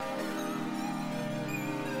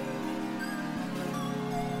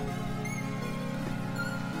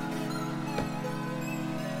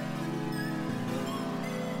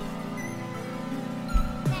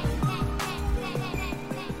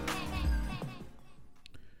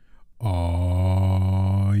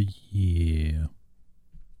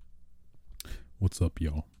What's up,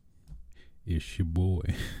 y'all? It's your boy.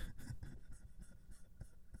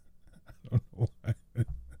 I don't know why.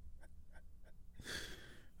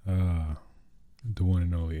 The one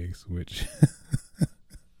and only A Switch.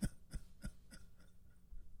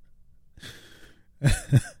 I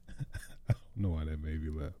don't know why that made me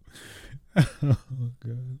laugh. Oh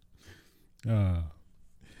God.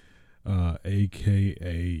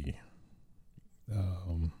 AKA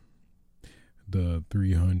the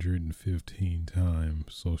 315 time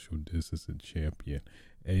social distancing champion,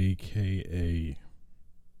 AKA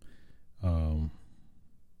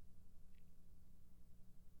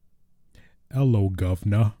hello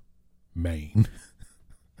governor, Maine.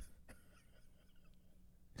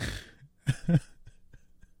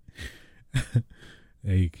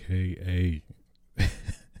 AKA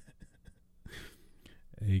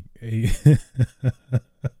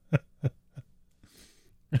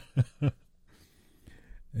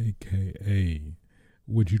AKA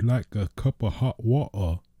would you like a cup of hot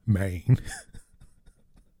water, Maine?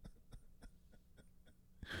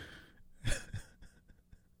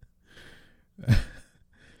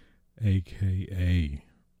 AKA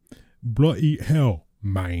bloody hell,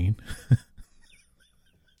 Maine.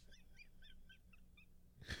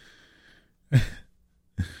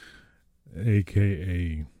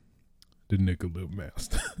 AKA the Nickelip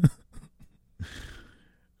Master.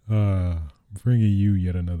 Bringing you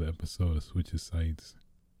yet another episode of Switches Sites.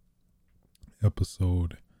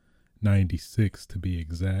 Episode 96 to be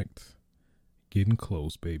exact. Getting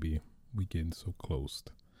close, baby. We getting so close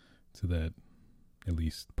to that, at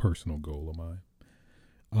least personal goal of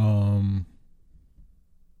mine.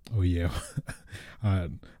 Oh yeah, I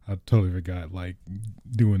totally forgot, like,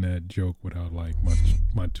 doing that joke without, like,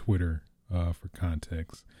 my Twitter for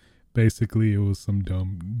context. Basically, it was some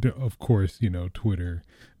of course, you know, Twitter,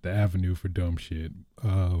 the avenue for dumb shit.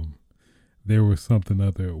 There was something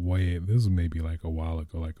other way, this was maybe like a while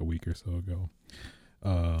ago, like a week or so ago.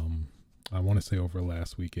 I want to say over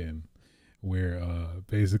last weekend, where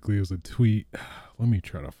basically it was a tweet. Let me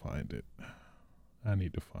try to find it. I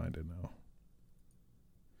need to find it now.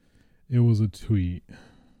 It was a tweet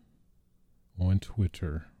on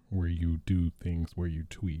Twitter where you do things where you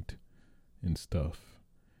tweet and stuff.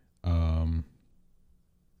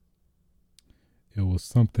 It was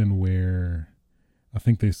something where I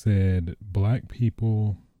think they said black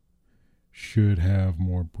people should have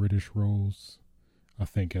more British roles. I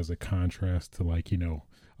think as a contrast to, like, you know,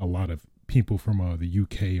 a lot of people from the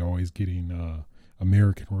UK always getting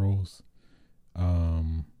American roles.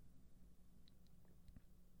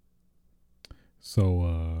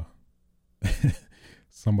 So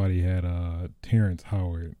somebody had Terrence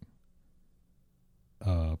Howard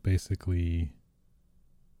basically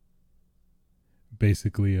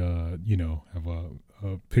you know, have a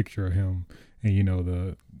picture of him, and you know,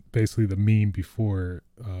 the meme before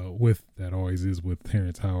with that always is with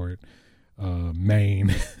Terrence Howard,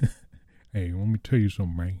 Maine. Hey, let me tell you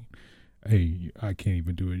something, Maine. Hey, I can't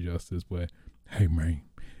even do it justice, but hey, Maine,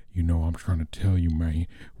 you know, I'm trying to tell you, man,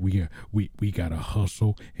 we gotta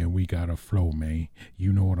hustle and we gotta flow, man.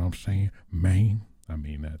 You know what I'm saying, man? I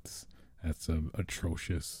mean, that's a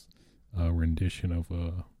atrocious rendition of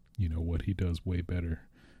you know, what he does way better,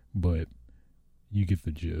 but you get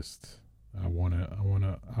the gist. I wanna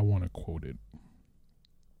quote it.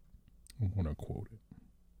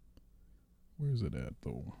 Where's it at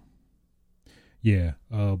though? Yeah,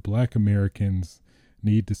 black Americans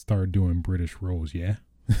need to start doing British roles, yeah?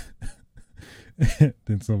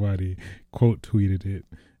 Then somebody quote tweeted it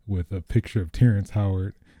with a picture of Terrence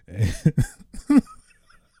Howard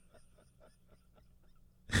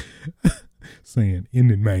saying,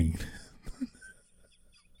 in Maine.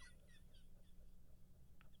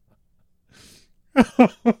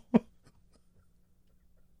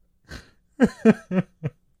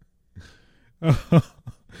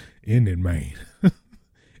 In Maine.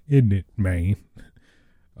 Isn't it, Maine?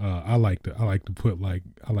 I like to put, like,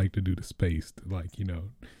 I like to do the space to, like, you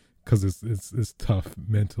know, because it's tough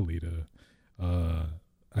mentally to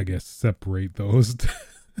I guess separate those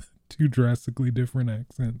two drastically different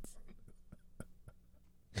accents.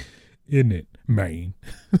 Isn't it, Maine?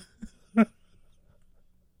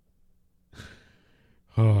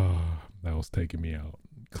 Oh, that was taking me out,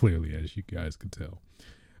 clearly, as you guys could tell.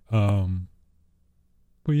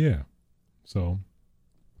 But yeah, so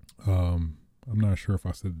I'm not sure if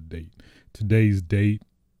I said the date. Today's date,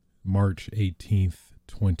 March 18th,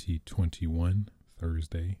 2021,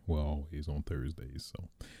 Thursday. Well, always on Thursdays, so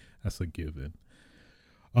that's a given.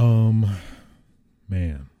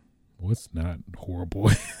 Man, what's not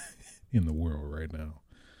horrible in the world right now?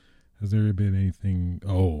 Has there been anything?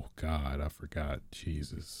 Oh God, I forgot.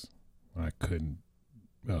 Jesus, I couldn't.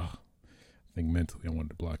 I think mentally I wanted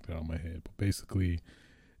to block that out of my head. But basically,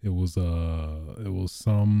 it was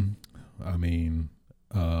some. I mean,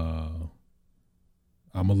 I'm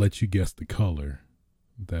gonna let you guess the color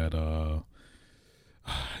that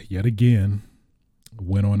yet again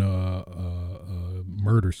went on a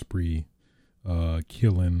murder spree,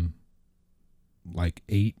 killing like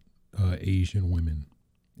 8 Asian women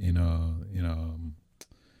in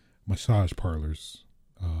massage parlors.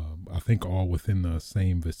 I think all within the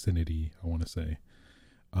same vicinity. I want to say.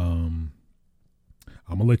 I'm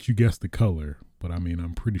gonna let you guess the color, but I mean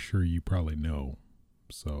I'm pretty sure you probably know.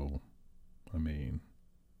 So, I mean,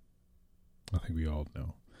 I think we all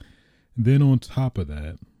know. And then on top of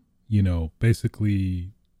that,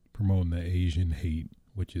 basically promoting the Asian hate,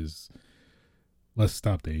 which is let's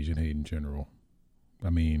stop the Asian hate in general. I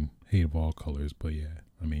mean, hate of all colors, but yeah,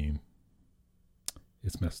 I mean,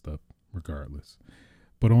 it's messed up regardless.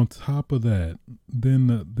 But on top of that, then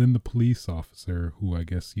the police officer who I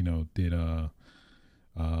guess did a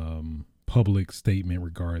public statement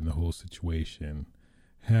regarding the whole situation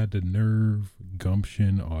had the nerve,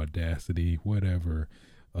 gumption, audacity, whatever,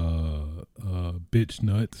 bitch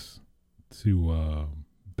nuts to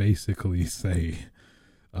basically say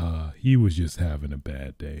he was just having a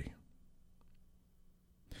bad day.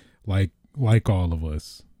 Like all of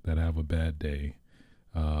us that have a bad day,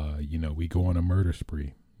 we go on a murder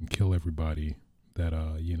spree and kill everybody that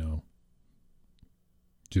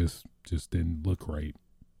just didn't look right,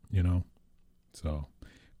 So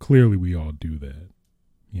clearly we all do that,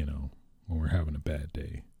 when we're having a bad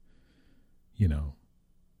day,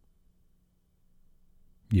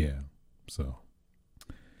 Yeah. So,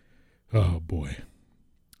 oh boy.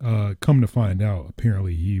 Come to find out,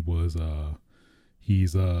 apparently he's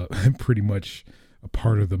pretty much a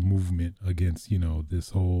part of the movement against,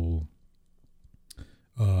 this whole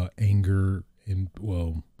anger and,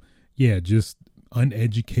 well, yeah, just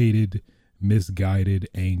uneducated, misguided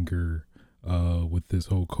anger with this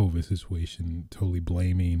whole COVID situation, totally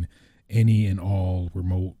blaming any and all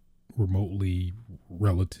remotely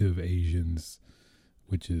relative Asians,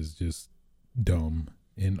 which is just dumb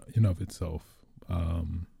in of itself.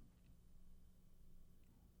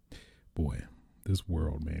 Boy, this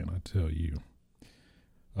world, man, I tell you.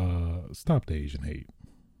 Stop the Asian hate.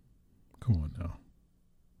 Come on now.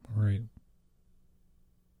 All right.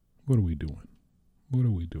 What are we doing? What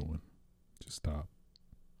are we doing? Just stop.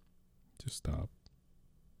 Just stop.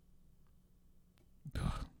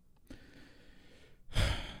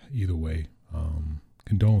 Either way,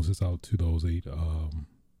 condolences out to those 8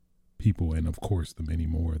 people, and of course the many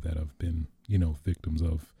more that have been, victims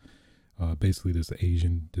of basically this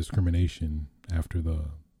Asian discrimination after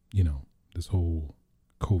the, this whole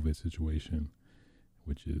COVID situation,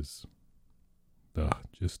 which is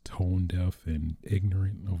just tone deaf and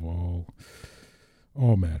ignorant of all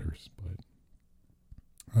matters. But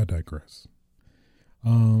I digress.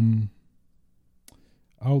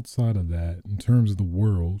 Outside of that, in terms of the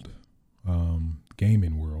world,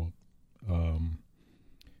 gaming world,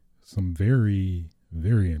 some very,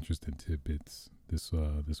 very interesting tidbits this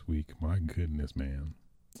week. My goodness, man.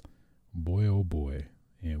 Boy, oh boy.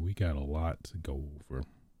 And we got a lot to go over.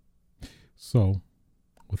 So,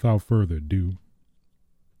 without further ado,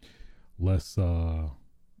 let's, wow.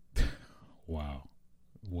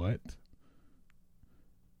 What?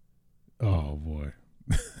 Oh boy.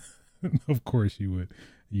 Of course you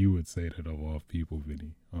would say that of all people,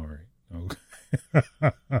 Vinny. All right. Okay.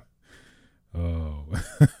 Oh.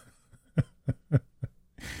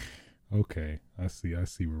 Okay. I see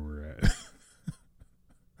where we're at.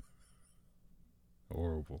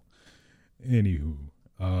 Horrible. Anywho,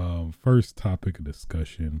 first topic of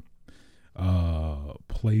discussion,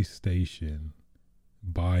 PlayStation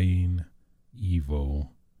buying Evo.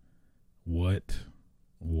 What?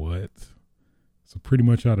 So pretty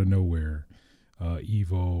much out of nowhere,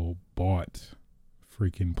 Evo bought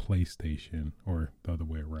freaking PlayStation, or the other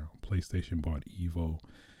way around. PlayStation bought Evo,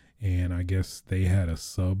 and I guess they had a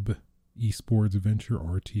sub esports venture,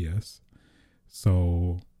 RTS.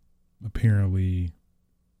 So apparently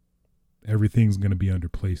everything's going to be under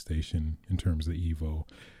PlayStation in terms of Evo,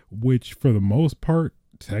 which for the most part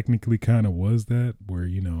technically kind of was that, where,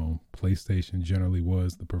 PlayStation generally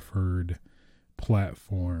was the preferred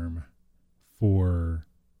platform for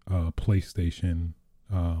PlayStation.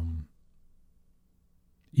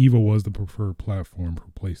 Evo was the preferred platform for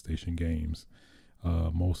PlayStation games.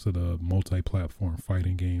 Most of the multi-platform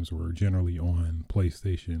fighting games were generally on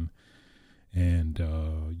PlayStation, and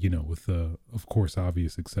with of course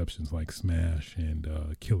obvious exceptions like Smash and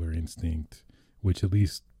Killer Instinct, which at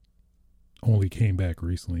least only came back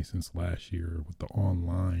recently since last year with the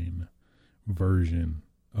online version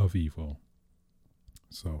of Evo.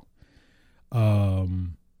 So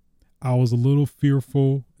I was a little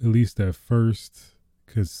fearful, at least at first,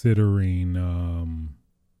 considering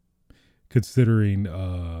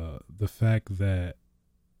the fact that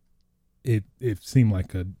it seemed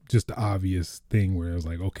like a just obvious thing where it was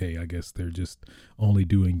like, okay, I guess they're just only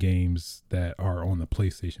doing games that are on the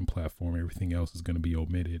PlayStation platform. Everything else is going to be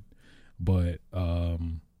omitted. But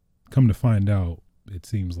come to find out, it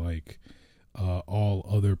seems like all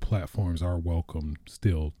other platforms are welcome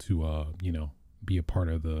still to be a part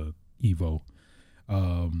of the Evo.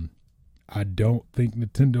 I don't think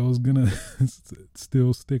Nintendo is gonna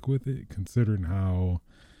still stick with it, considering how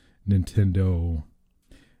Nintendo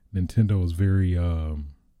is very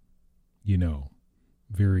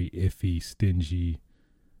very iffy, stingy,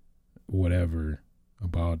 whatever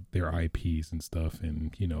about their IPs and stuff,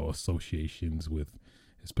 and associations with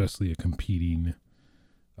especially a competing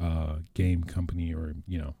game company, or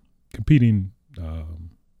competing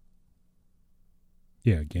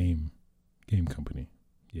game company.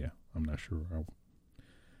 Yeah, I'm not sure.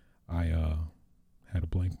 I had a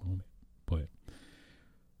blank moment, but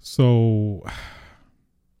so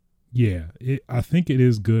yeah, I think it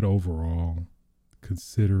is good overall,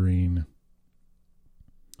 considering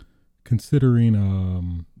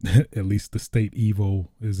at least the state Evo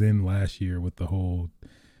is in last year with the whole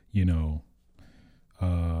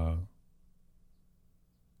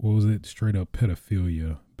what was it, straight up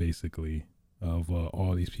pedophilia basically of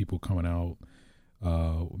all these people coming out,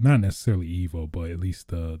 not necessarily Evo, but at least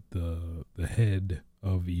the head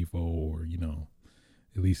of Evo, or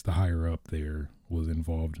at least the higher up there, was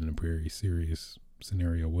involved in a very serious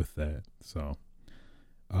scenario with that. So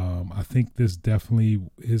I think this definitely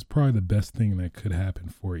is probably the best thing that could happen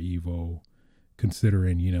for Evo,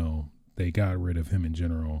 considering they got rid of him in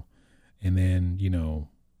general, and then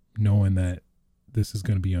knowing that this is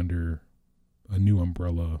going to be under a new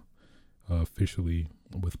umbrella officially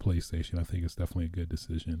with PlayStation. I think it's definitely a good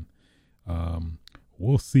decision.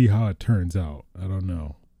 We'll see how it turns out. I don't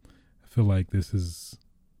know. I feel like this is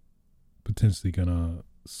potentially gonna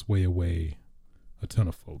sway away a ton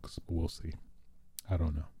of folks, but we'll see. I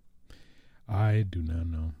don't know. I do not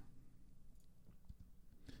know.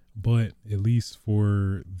 But at least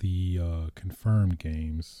for the confirmed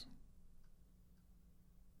games,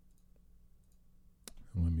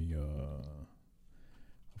 let me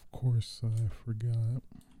of course I forgot.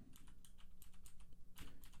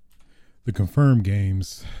 The confirmed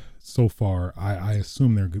games so far, I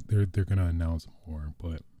assume they're gonna announce more,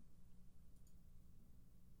 but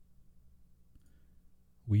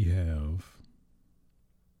we have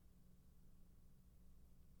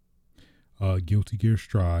Guilty Gear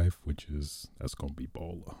Strive, that's gonna be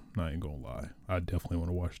baller. I ain't gonna lie. I definitely want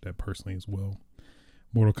to watch that personally as well.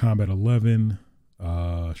 Mortal Kombat 11,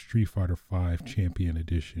 Street Fighter 5 Champion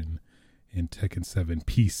Edition, and Tekken 7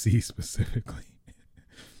 PC specifically.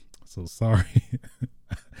 So sorry.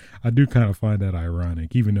 I do kind of find that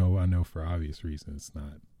ironic, even though I know for obvious reasons it's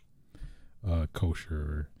not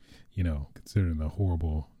kosher, considering the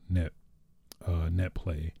horrible net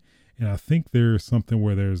play. And I think there's something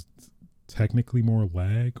where there's technically more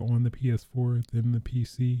lag on the PS4 than the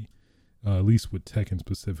PC, at least with Tekken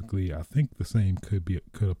specifically. I think the same could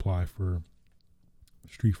apply for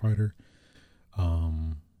Street Fighter.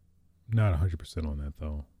 Not 100% on that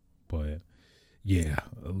though, but yeah,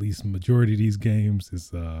 at least majority of these games is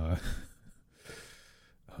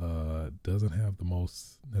doesn't have the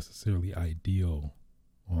most necessarily ideal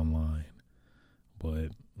online,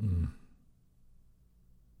 but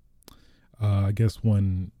I guess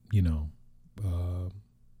one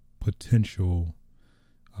potential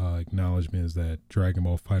acknowledgement is that Dragon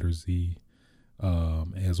Ball Fighter Z,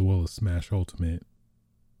 as well as Smash Ultimate,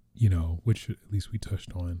 which at least we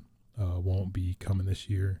touched on, won't be coming this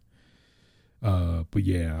year. But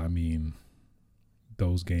yeah, I mean,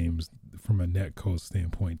 those games from a netcode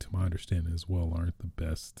standpoint, to my understanding as well, aren't the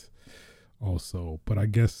best also. But I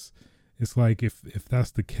guess it's like, if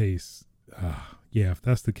that's the case, if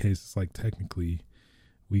that's the case, it's like technically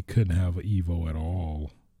we couldn't have an Evo at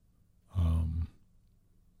all.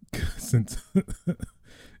 Since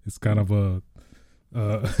it's kind of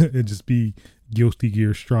it'd just be Guilty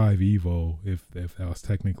Gear Strive Evo if that was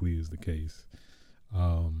technically is the case.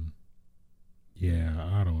 Yeah,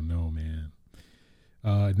 I don't know, man.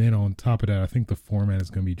 And then on top of that, I think the format is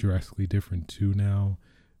going to be drastically different too now.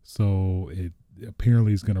 So it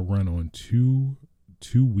apparently is going to run on two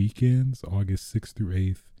 2 weekends, August 6th through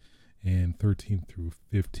 8th and 13th through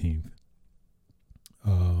 15th.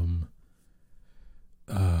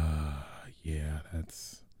 Yeah,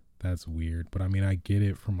 that's weird, but I mean, I get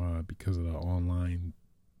it from because of the online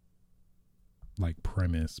like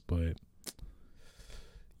premise, but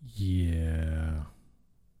yeah,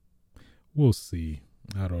 we'll see.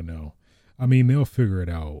 I don't know. I mean, they'll figure it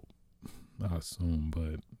out, I assume,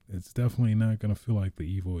 but it's definitely not gonna feel like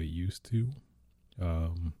the Evo it used to.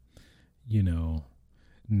 Um, you know,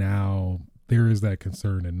 now there is that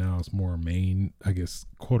concern, and now it's more I guess,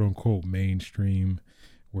 quote unquote mainstream,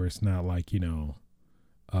 where it's not like, an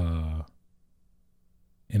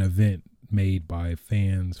event made by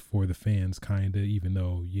fans for the fans, kind of, even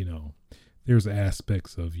though, there's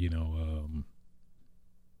aspects of, the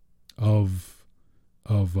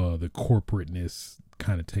corporateness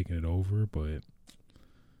kind of taking it over. But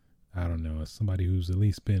I don't know, as somebody who's at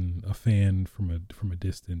least been a fan from a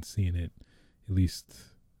distance, seeing it at least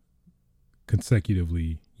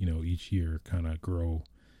consecutively, each year kind of grow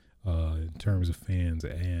in terms of fans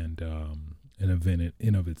and an event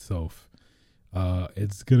in of itself.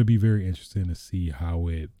 It's gonna be very interesting to see how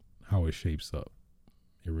it shapes up.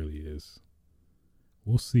 It really is.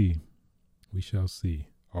 We'll see. We shall see.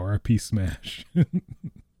 R.I.P. Smash.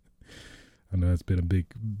 I know it's been a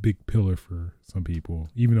big pillar for some people,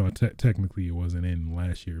 even though technically it wasn't in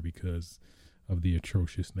last year because of the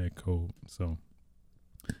atrocious netcode. So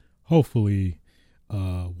hopefully,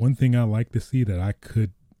 one thing I like to see that I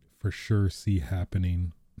could for sure see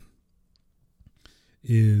happening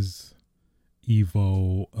is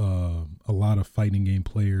Evo. A lot of fighting game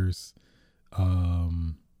players.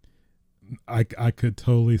 I could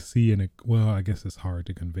totally see well, I guess it's hard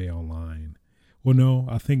to convey online. Well, no,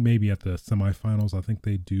 I think maybe at the semifinals, I think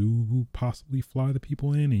they do possibly fly the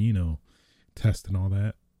people in and, test and all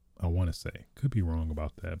that. I want to say, could be wrong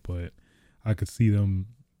about that, but I could see them,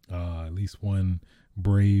 at least one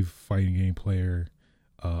brave fighting game player,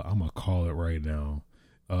 I'm going to call it right now,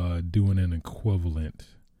 doing an equivalent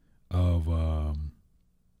of,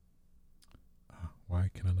 why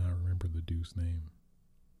can I not remember the dude's name?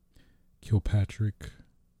 Kilpatrick.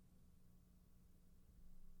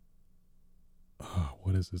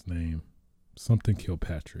 What is his name? Something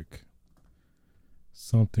Kilpatrick.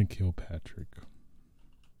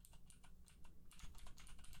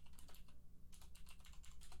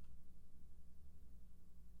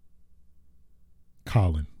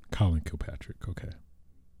 Colin Kilpatrick. Okay.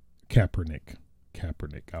 Kaepernick.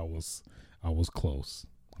 I was close.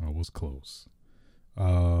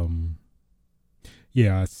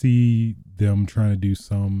 Yeah, I see them trying to do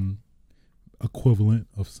some equivalent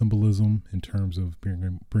of symbolism in terms of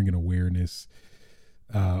bringing awareness.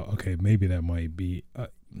 Okay, maybe that might be. I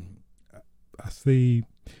say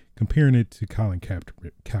comparing it to Colin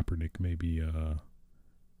Kaepernick maybe a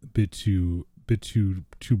bit too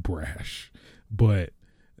brash, but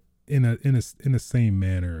in the same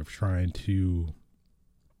manner of trying to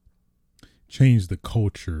change the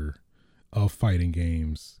culture of fighting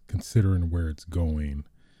games, considering where it's going.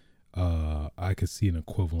 I could see an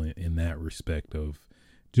equivalent in that respect of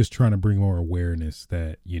just trying to bring more awareness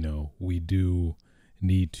that, we do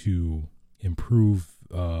need to improve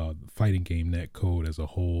fighting game netcode as a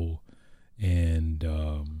whole, and,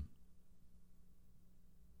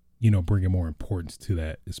 bringing more importance to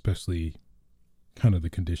that, especially kind of the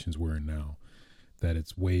conditions we're in now, that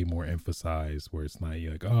it's way more emphasized, where it's not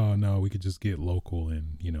like, oh no, we could just get local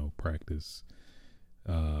and, practice.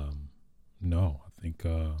 No,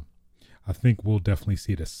 I think we'll definitely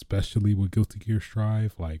see it, especially with Guilty Gear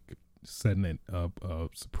Strive, like setting it up a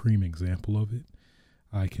supreme example of it.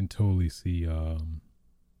 I can totally see a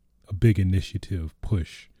big initiative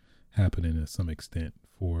push happening to some extent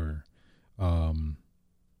for rollback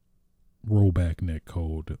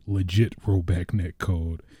netcode, legit rollback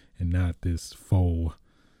netcode, and not this faux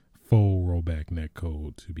rollback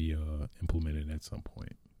netcode to be implemented at some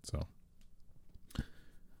point. So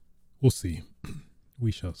we'll see.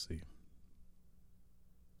 We shall see.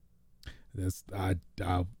 I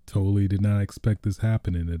totally did not expect this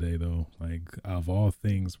happening today, though. Like, of all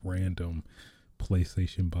things, random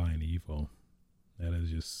PlayStation buying Evo. That is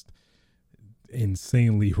just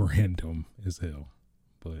insanely random as hell.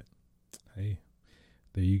 But hey,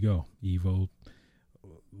 there you go. Evo,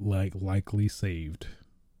 likely saved.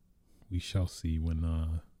 We shall see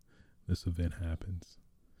when this event happens.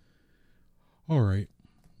 All right,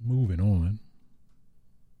 moving on.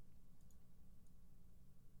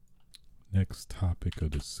 Next topic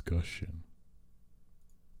of discussion.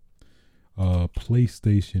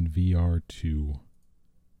 PlayStation VR 2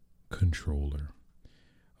 controller.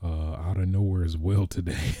 out of nowhere as well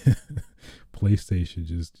today. PlayStation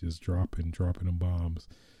just dropping them bombs.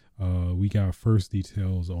 We got first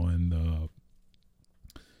details on the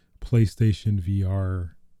PlayStation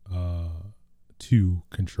VR 2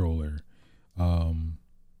 controller,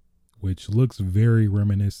 which looks very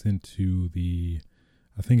reminiscent to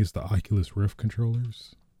I think it's the Oculus Rift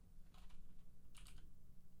controllers.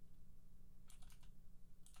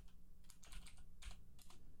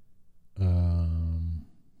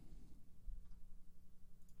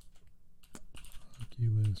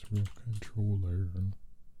 Oculus Rift controller.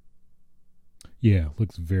 Yeah,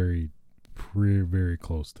 looks very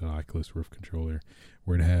close to the Oculus Rift controller,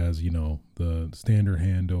 where it has, the standard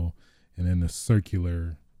handle and then the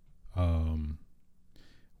circular,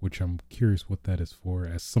 which I'm curious what that is for,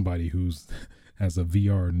 as somebody who's as a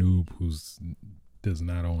VR noob does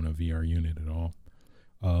not own a VR unit at all.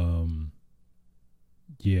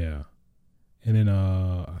 Yeah. And then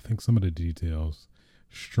I think some of the details: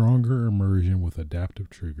 stronger immersion with adaptive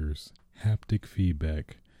triggers, haptic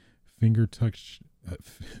feedback, finger touch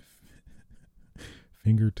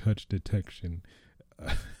detection.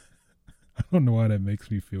 I don't know why that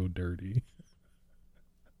makes me feel dirty.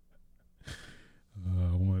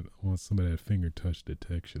 I want some of that finger touch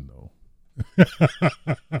detection though.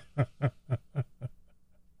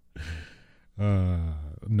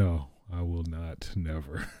 No, I will not.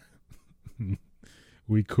 Never.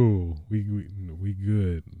 We cool. We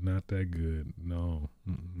good. Not that good. No.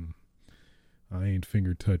 I ain't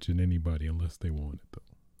finger touching anybody unless they want it though.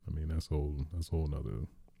 I mean, that's a whole nother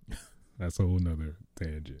that's a whole nother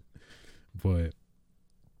tangent. But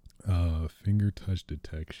finger touch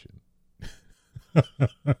detection.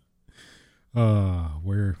 How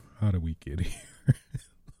did we get here?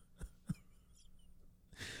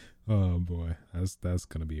 Oh boy, that's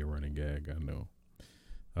gonna be a running gag, I know.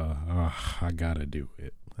 I gotta do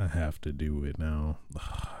it. I have to do it now.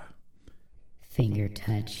 Finger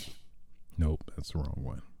touch. Nope, that's the wrong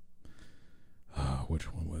one.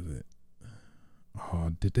 Which one was it?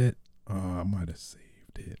 Did that? I might have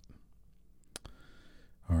saved it.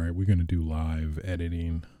 All right, we're gonna do live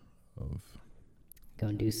editing of.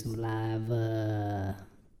 Gonna do some live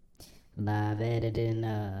editing.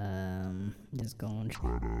 Just gonna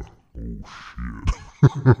try to.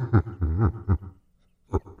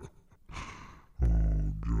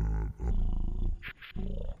 Oh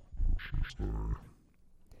shit.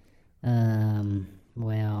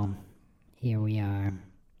 Well, here we are.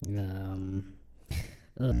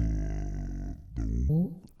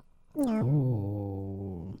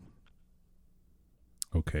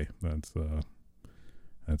 Okay, that's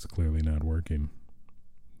clearly not working.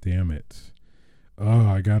 Damn it. Oh,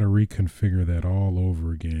 I gotta reconfigure that all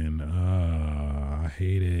over again. I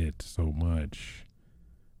hate it so much.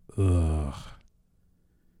 Ugh.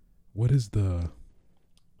 What is the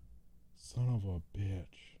son of a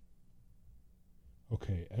bitch?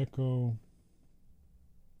 Okay, echo.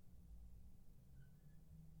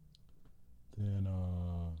 Then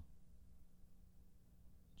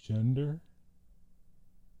gender.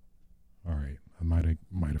 All right, I might have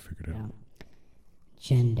figured it out.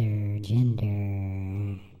 Gender.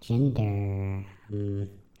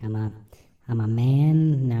 I'm a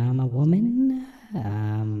man. Now I'm a woman.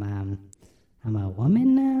 I'm a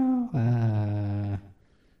woman now.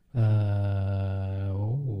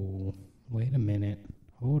 Oh, wait a minute.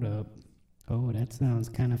 Hold up. Oh, that sounds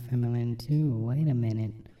kind of feminine too. Wait a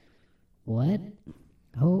minute. What?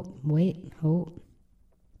 Oh, wait. Oh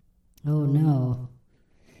no.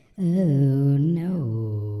 Oh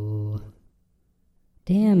no.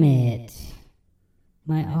 Damn it.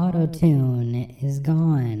 My auto-tune is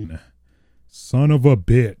gone. Son of a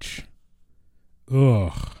bitch.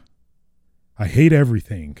 Ugh. I hate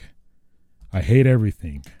everything.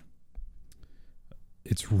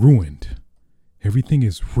 It's ruined. Everything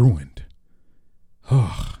is ruined.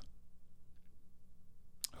 Ugh.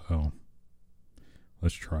 Well,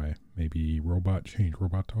 let's try. Maybe change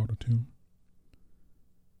robot to auto-tune.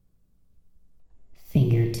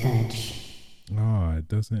 Finger touch. It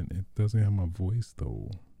doesn't have my voice though.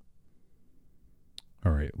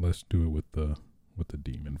 All right, let's do it with the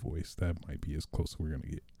demon voice. That might be as close as we're gonna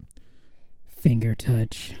get. Finger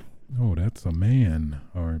touch. Oh, that's a man.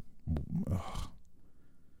 Or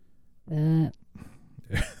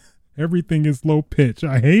everything is low pitch.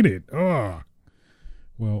 I hate it. Well,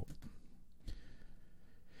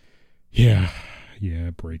 yeah,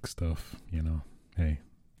 it breaks stuff. Hey.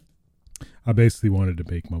 I basically wanted to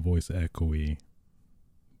make my voice echoey,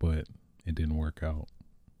 but it didn't work out.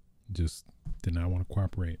 Just did not want to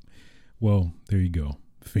cooperate. Well, there you go.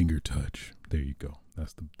 Finger touch. There you go.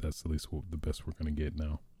 That's at least the best we're gonna get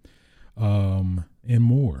now. and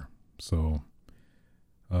more. So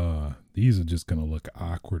these are just gonna look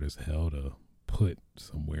awkward as hell to put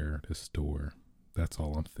somewhere to store. That's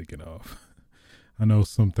all I'm thinking of. I know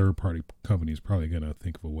some third party companies probably gonna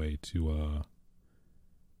think of a way to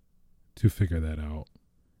figure that out.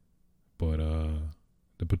 But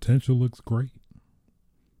the potential looks great.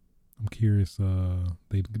 I'm curious.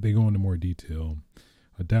 They go into more detail.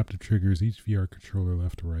 Adaptive triggers. Each VR controller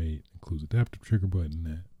left to right includes adaptive trigger button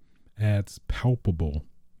that adds palpable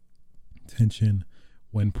tension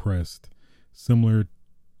when pressed, similar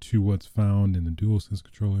to what's found in the DualSense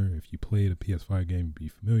controller. If you played a PS5 game, you'd be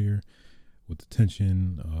familiar with the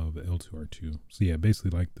tension of L2R2. So yeah,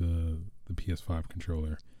 basically like the PS5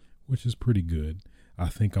 controller, which is pretty good. I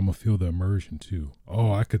think I'm gonna feel the immersion too.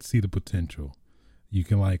 Oh, I could see the potential. You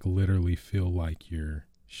can like literally feel like you're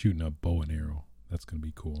shooting a bow and arrow. That's gonna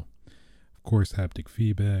be cool. Of course, haptic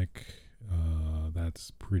feedback.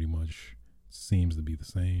 That's pretty much seems to be the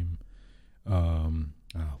same.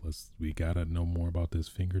 We gotta know more about this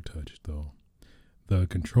finger touch though. The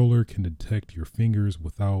controller can detect your fingers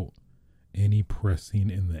without any pressing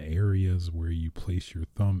in the areas where you place your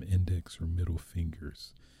thumb, index, or middle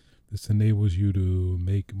fingers. This enables you to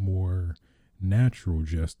make more natural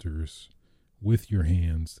gestures with your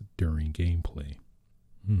hands during gameplay.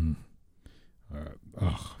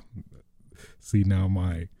 See, now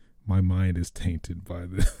my mind is tainted by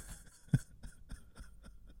this.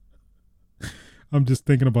 I'm just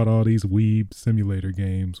thinking about all these weeb simulator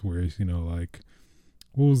games where it's, like,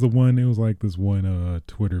 what was the one? It was like this one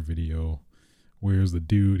Twitter video where it was the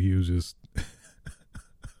dude, he was just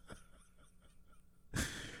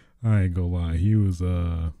I ain't gonna lie, he was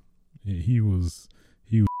the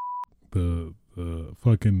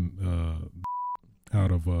fucking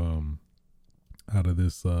out of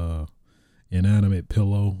this inanimate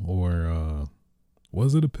pillow, or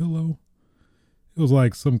was it a pillow? It was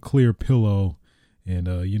like some clear pillow, and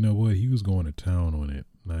you know what? He was going to town on it.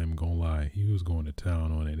 Not even gonna lie, he was going to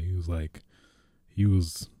town on it. He was like, he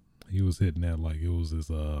was hitting that like it was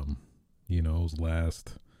his it was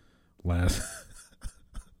last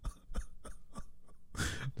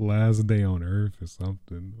last day on Earth or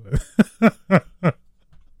something.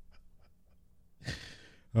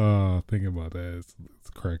 Thinking about that, it's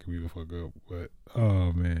cracking me the fuck up. But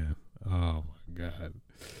oh man, oh my god,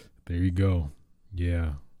 there you go.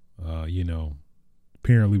 Yeah,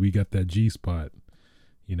 apparently we got that G spot.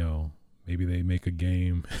 Maybe they make a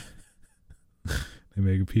game. They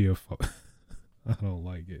make a PS5. I don't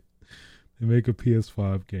like it. They make a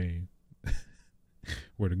PS5 game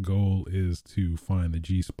where the goal is to find the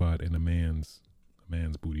G spot in a man's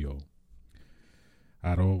booty hole.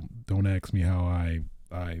 I don't ask me how I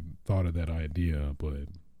thought of that idea, but I'm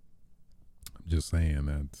just saying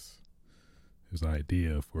that's his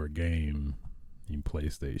idea for a game in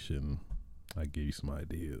PlayStation. I give you some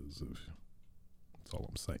ideas. That's all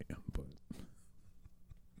I'm saying. But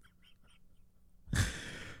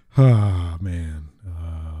man,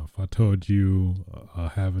 if I told you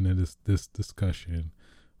having this discussion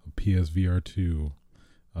of PSVR 2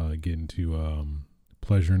 getting to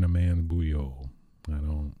pleasure in a man's booty hole, I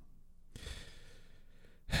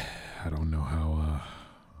don't know how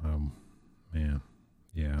man,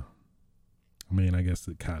 yeah. I mean, I guess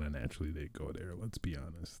it kind of naturally they go there. Let's be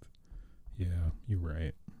honest. Yeah, you're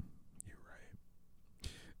right.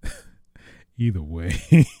 Either way,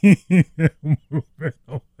 moving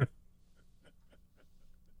on.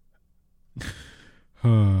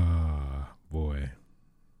 Boy.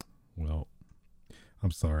 Well,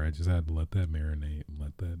 I'm sorry. I just had to let that marinate and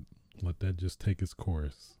let that just take its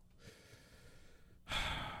course.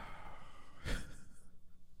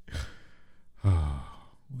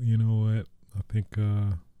 You know what? I think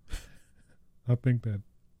that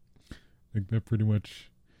pretty much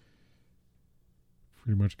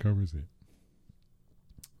covers it.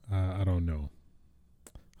 I don't know,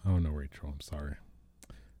 Rachel. I'm sorry.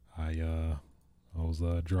 I was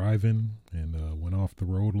driving and went off the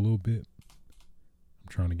road a little bit. I'm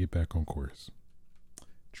trying to get back on course.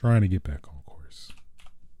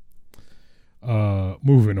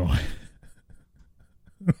 Moving on.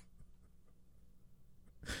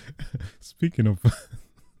 Speaking of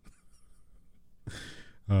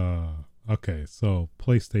okay, so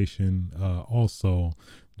PlayStation also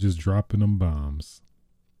just dropping them bombs.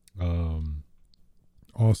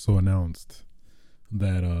 Also announced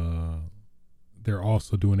that they're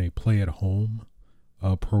also doing a play at home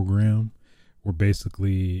program where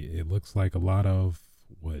basically it looks like a lot of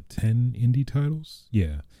 10 indie titles.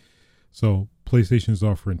 Yeah. So PlayStation is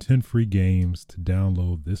offering 10 free games to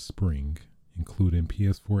download this spring, including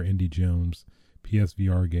PS4 indie gems,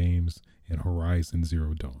 PSVR games, and Horizon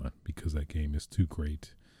Zero Dawn, because that game is too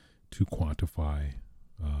great to quantify.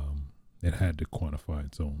 It had to quantify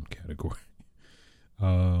its own category.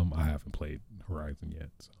 I haven't played Horizon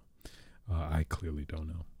yet, so I clearly don't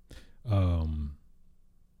know.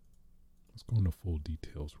 Let's go into full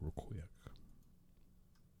details real quick.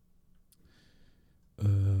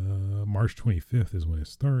 March 25th is when it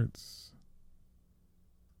starts.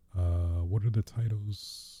 What are the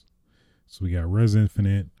titles? So we got Res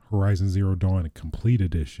Infinite, Horizon Zero Dawn, Complete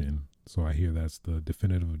Edition. So I hear that's the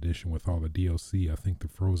definitive edition with all the DLC. I think the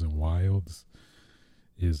Frozen Wilds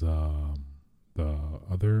is the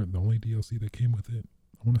only DLC that came with it,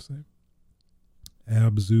 I want to say.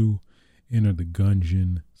 Abzu, Enter the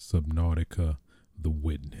Gungeon, Subnautica, The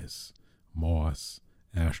Witness, Moss,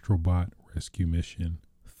 Astrobot Rescue Mission,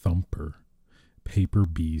 Thumper, Paper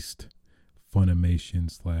Beast, Funimation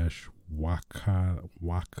 /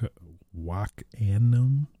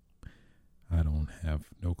 Wakanum. I don't have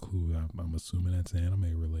no clue. I'm assuming that's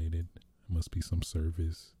anime related. It must be some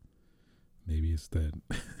service. Maybe it's that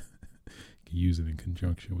you can use it in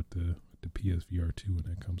conjunction with the PSVR 2 when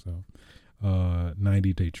that comes out.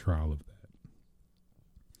 90-day trial of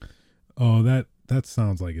that. Oh, that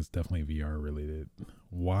sounds like it's definitely VR related.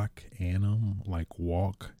 Walk anime, like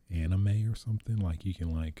walk anime or something. Like you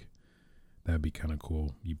can that'd be kind of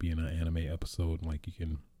cool. You'd be in an anime episode and like you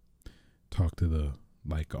can talk to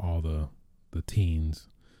all the teens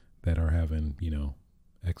that are having,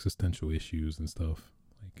 existential issues and stuff.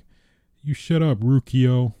 Like, you shut up,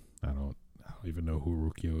 Rukio. I don't even know who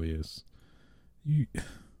Rukio is. You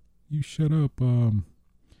shut up.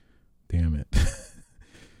 Damn it.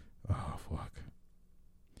 Oh fuck.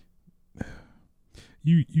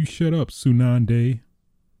 You shut up, Tsunade.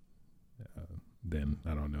 Then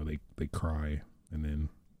I don't know. They cry and then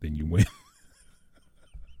you win.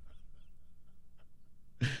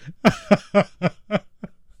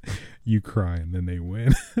 You cry and then they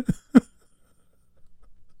win.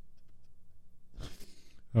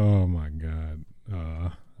 Oh my god.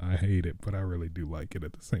 I hate it, but I really do like it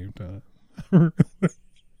at the same time.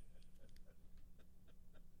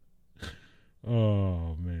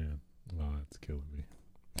 Oh man. Oh, it's killing me.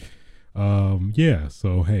 Yeah,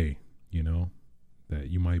 so hey, that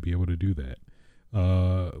you might be able to do that.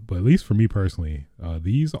 But at least for me personally,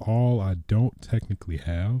 these all I don't technically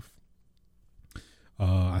have.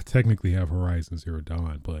 I technically have Horizon Zero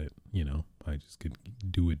Dawn, but I just could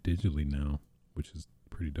do it digitally now, which is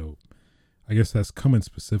pretty dope. I guess that's coming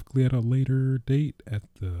specifically at a later date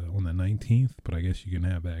on the 19th, but I guess you can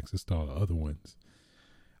have access to all the other ones.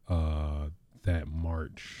 That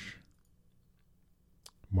March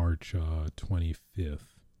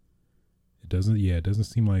 25th. It doesn't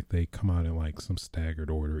seem like they come out in like some staggered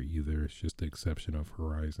order either. It's just the exception of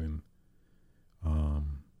Horizon.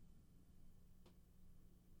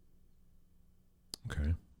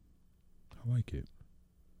 Okay. I like it.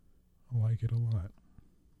 I like it a lot.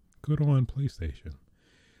 Good on PlayStation.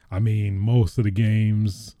 I mean, most of the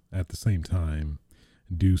games at the same time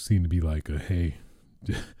do seem to be like hey,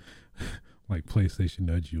 like PlayStation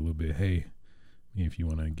nudge you a little bit. Hey, if you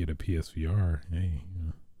want to get a PSVR, hey,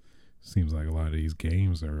 seems like a lot of these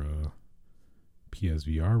games are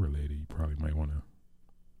PSVR related. You probably might want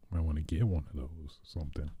to get one of those or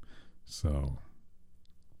something. So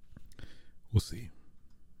we'll see.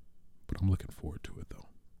 But I'm looking forward to it though.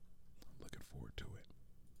 I'm looking forward to it.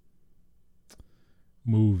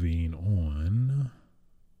 Moving on.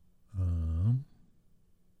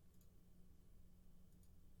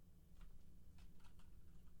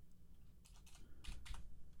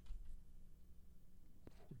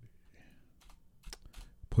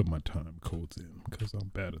 Put my time codes in because I'm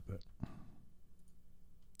bad at that.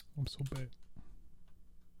 I'm so bad.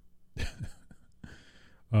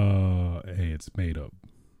 Hey, it's made up.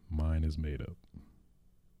 Mine is made up.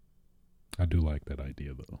 I do like that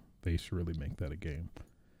idea though. They should really make that a game.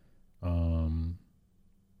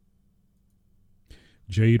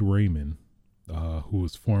 Jade Raymond, who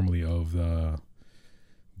was formerly of the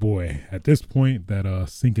at this point that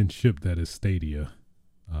sinking ship that is Stadia.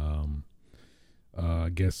 I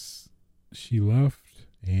guess she left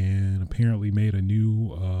and apparently made a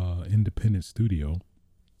new independent studio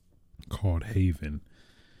called Haven.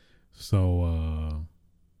 So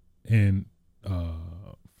for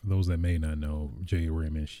those that may not know, Jade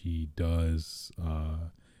Raymond, she was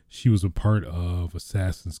a part of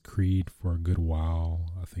Assassin's Creed for a good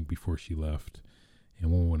while, I think before she left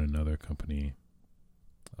and went with another company.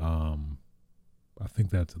 I think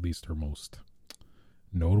that's at least her most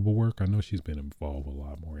notable work. I know she's been involved with a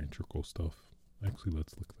lot more integral stuff. Actually,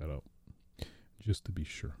 let's look that up just to be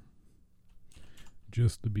sure.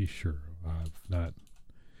 just to be sure. I've not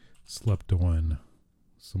slept on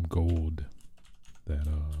some gold that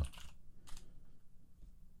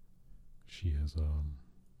she has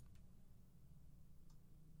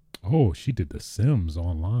oh, she did The Sims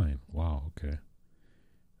Online. Wow, okay.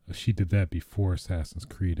 She did that before Assassin's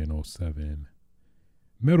Creed in '07.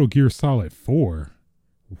 Metal Gear Solid 4.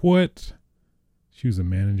 What? She was a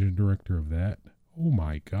managing director of that. Oh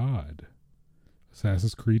my god.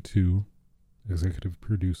 Assassin's Creed 2, executive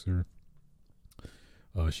producer.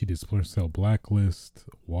 She did Splinter Cell Blacklist,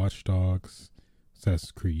 Watch Dogs,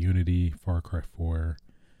 Assassin's Creed Unity, Far Cry 4,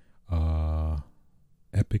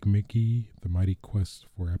 Epic Mickey, The Mighty Quest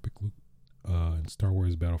for Epic Loot, and Star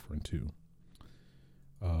Wars Battlefront 2.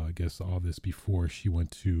 I guess all this before she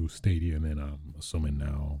went to Stadia, and then I'm assuming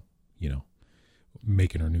now,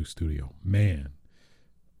 making her new studio. Man,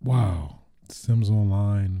 wow. Sims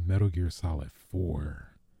Online, Metal Gear Solid 4.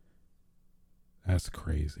 That's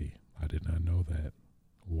crazy. I did not know that.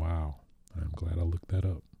 Wow. I'm glad I looked that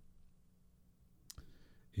up.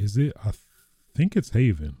 Is it? I think it's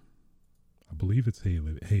Haven. I believe it's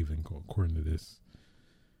Haven, according to this.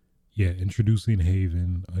 Yeah, introducing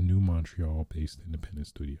Haven, a new Montreal-based independent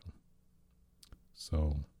studio.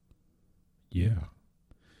 So, yeah.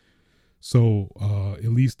 So,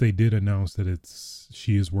 at least they did announce that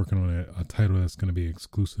she is working on a title that's going to be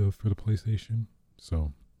exclusive for the PlayStation.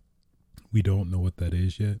 So, we don't know what that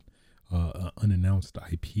is yet. Unannounced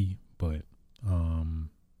IP, but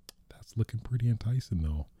that's looking pretty enticing,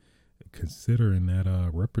 though. Considering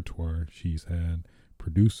that repertoire she's had.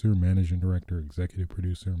 Producer, managing director, executive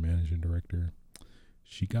producer, managing director.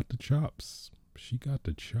 She got the chops. She got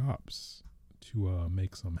the chops to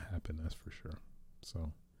make something happen, that's for sure.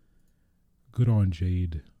 So, good on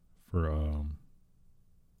Jade for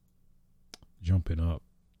jumping up.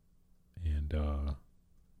 And,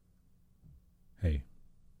 hey,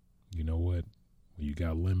 you know what? When you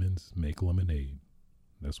got lemons, make lemonade.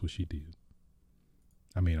 That's what she did.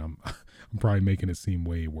 I mean, I'm probably making it seem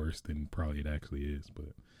way worse than probably it actually is,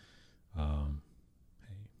 but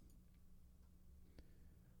hey.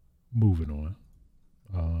 Moving on.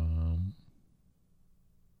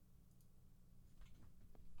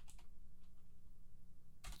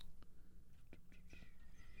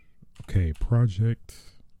 Okay, Project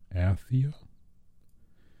Athia.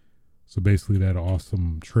 So basically that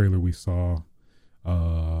awesome trailer we saw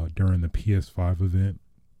during the PS5 event.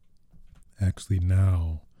 Actually,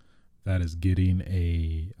 now that is getting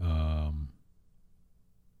a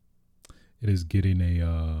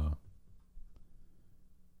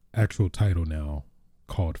actual title now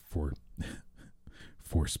called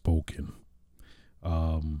Forspoken,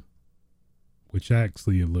 which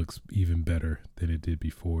actually it looks even better than it did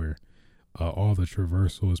before. All the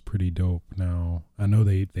traversal is pretty dope now. I know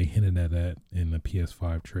they hinted at that in the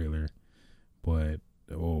PS5 trailer, but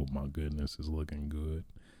oh my goodness, it's looking good.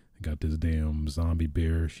 Got this damn zombie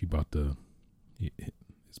bear. It's about to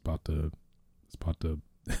put the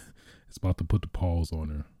paws on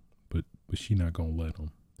her, but she not gonna let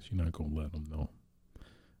him. She not gonna let him know.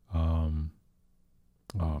 Oh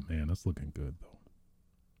man, that's looking good though.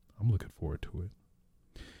 I'm looking forward to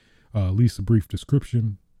it. At least a brief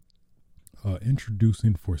description.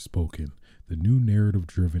 Introducing Forspoken, the new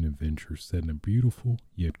narrative-driven adventure set in a beautiful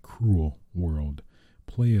yet cruel world.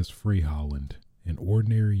 Play as Frey Holland, an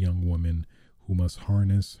ordinary young woman who must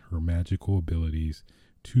harness her magical abilities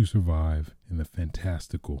to survive in the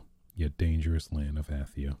fantastical yet dangerous land of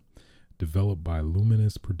Athia. Developed by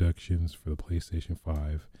Luminous Productions for the PlayStation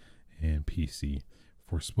 5 and PC,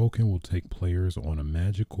 Forspoken will take players on a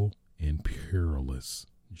magical and perilous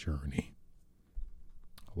journey.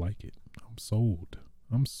 I like it. I'm sold.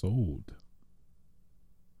 I'm sold.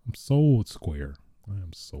 I'm sold, Square. I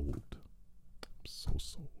am sold. I'm so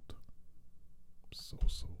sold. So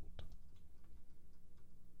sold.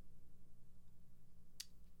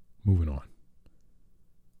 Moving on.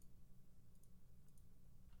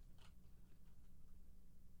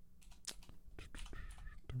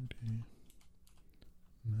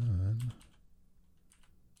 None.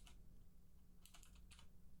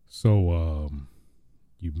 So,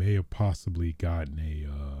 you may have possibly gotten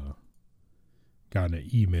an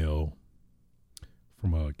email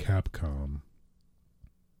from Capcom,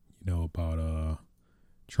 about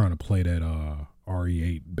trying to play that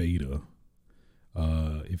RE8 beta.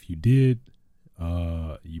 If you did,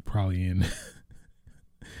 you probably in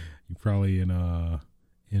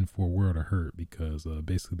for a world of hurt, because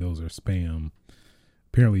basically those are spam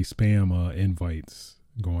invites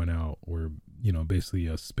going out, or basically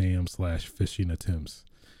a spam / phishing attempts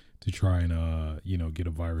to try and get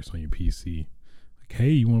a virus on your PC. Like,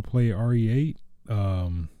 hey, you want to play RE8?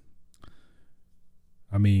 um,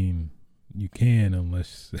 I mean, you can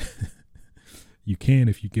unless you can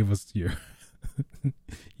if you give us your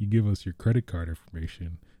you give us your credit card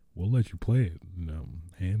information. We'll let you play it.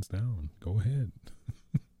 Hands down. Go ahead.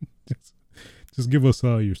 just, just give us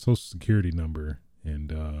your social security number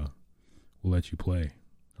and we'll let you play.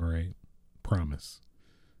 All right. Promise.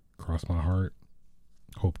 Cross my heart.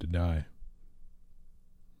 Hope to die.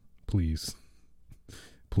 Please.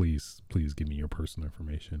 Please give me your personal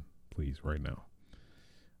information. Please, right now.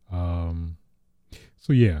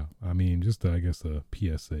 So yeah, I mean, just I guess a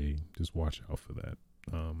PSA. Just watch out for that.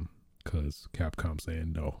 Because Capcom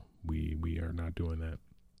saying no, we are not doing that.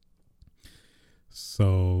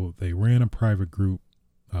 So they ran a private group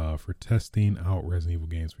for testing out Resident Evil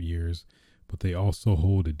games for years, but they also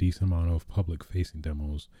hold a decent amount of public facing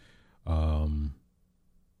demos.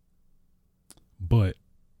 But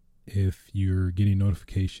if you're getting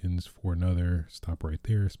notifications for another, stop right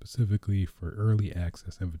there, specifically for early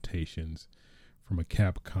access invitations from a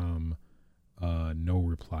Capcom no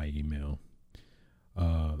reply email.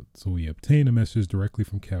 So we obtained a message directly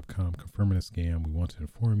from Capcom confirming a scam. We want to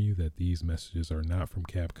inform you that these messages are not from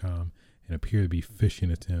Capcom and appear to be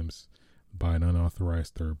phishing attempts by an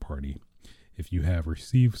unauthorized third party. If you have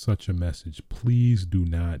received such a message, please do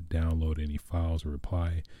not download any files or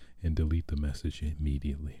reply and delete the message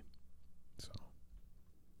immediately. So,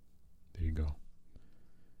 there you go.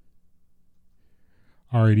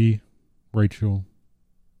 Alrighty, Rachel,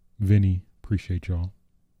 Vinny, appreciate y'all.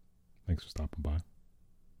 Thanks for stopping by.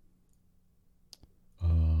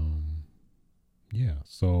 Yeah,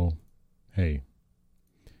 so, hey,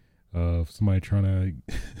 if somebody trying to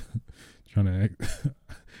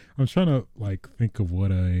I'm trying to like think of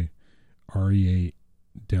what a RE8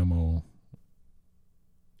 demo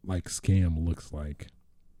like scam looks like,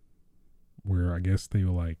 where I guess they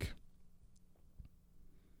were like,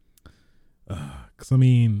 because I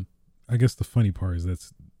mean, I guess the funny part is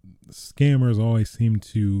that scammers always seem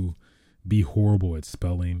to be horrible at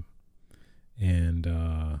spelling, and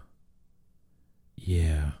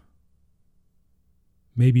yeah,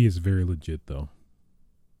 maybe it's very legit though.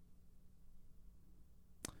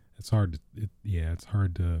 It's hard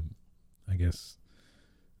to, I guess,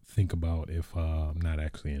 think about if I'm not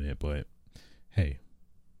actually in it. But hey,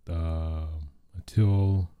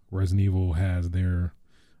 until Resident Evil has their,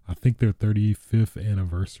 I think their 35th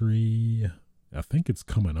anniversary, I think it's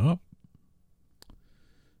coming up.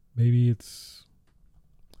 Maybe it's,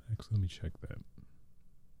 actually, let me check that,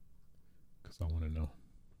 because I want to know.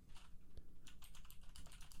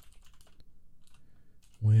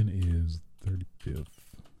 When is 35th?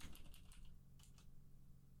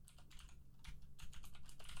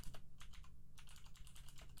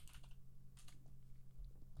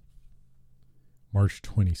 March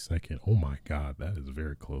 22nd. Oh my God, that is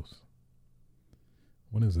very close.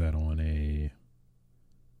 When is that, on a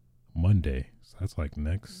Monday? So that's like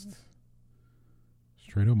next,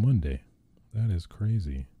 straight up Monday. That is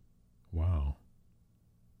crazy. Wow.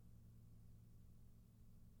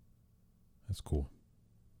 That's cool.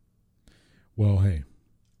 Well, hey,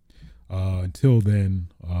 until then,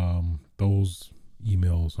 those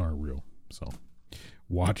emails aren't real. So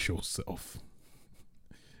watch yourself.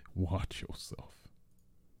 Watch yourself.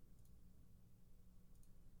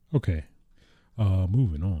 Okay,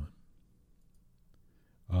 moving on.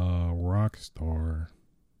 Rockstar,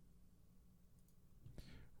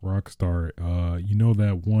 you know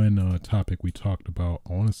that one topic we talked about,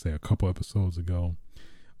 I want to say a couple episodes ago,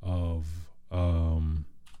 of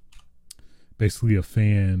basically a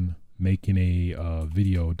fan making a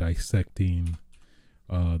video dissecting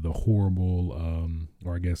the horrible,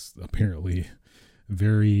 or I guess apparently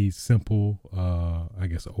very simple, I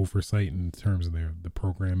guess, oversight in terms of the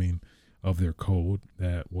programming of their code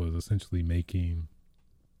that was essentially making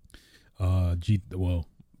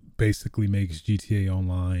basically makes GTA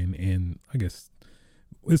Online, and I guess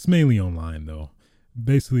it's mainly online though,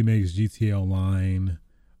 basically makes GTA Online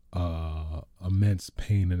immense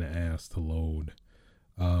pain in the ass to load.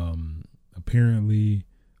 Apparently,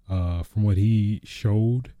 from what he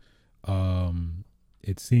showed,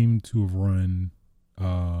 it seemed to have run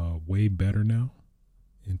way better now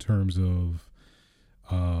in terms of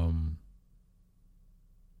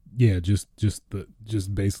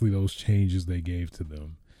just basically those changes they gave to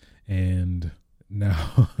them. And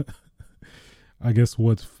now I guess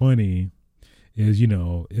what's funny is, at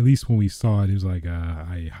least when we saw it, it was like,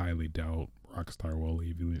 I highly doubt Rockstar will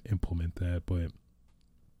even implement that, but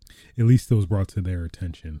at least it was brought to their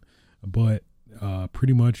attention. But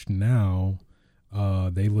pretty much now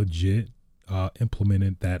they legit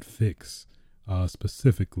implemented that fix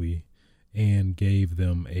specifically, and gave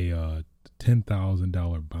them a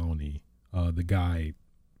 $10,000 bounty. The guy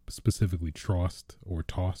specifically tossed.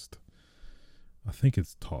 I think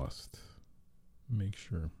it's tossed. Make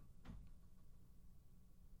sure.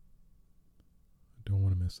 I don't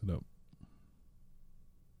want to mess it up.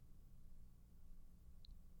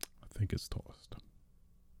 I think it's tossed.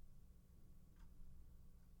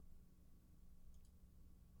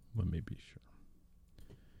 Let me be sure.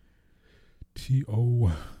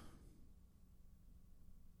 T-O...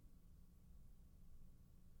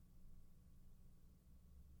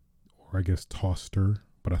 or I guess Toster,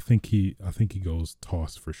 but I think he goes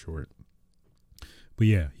Toss for short. But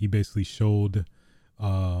yeah, he basically showed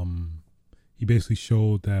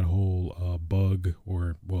that whole bug,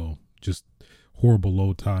 or well, just horrible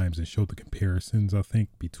load times, and showed the comparisons, I think,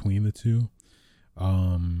 between the two.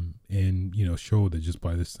 And showed that just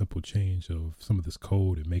by this simple change of some of this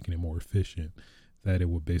code and making it more efficient, that it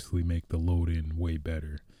would basically make the load in way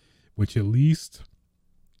better, which at least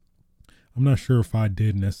I'm not sure if I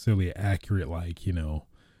did necessarily accurate, a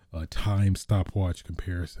time stopwatch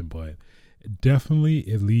comparison, but definitely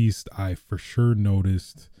at least I for sure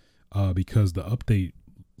noticed, because the update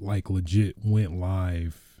legit went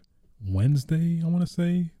live Wednesday, I want to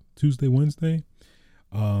say Tuesday, Wednesday.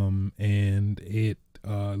 And it,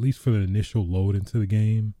 at least for the initial load into the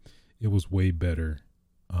game, it was way better.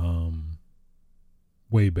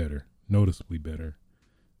 Way better, noticeably better.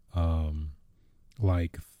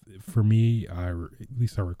 For me, at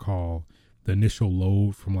least I recall the initial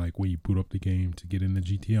load from when you boot up the game to get in the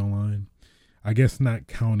GTA Online. I guess not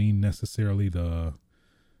counting necessarily the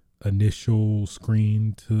initial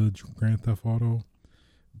screen to Grand Theft Auto,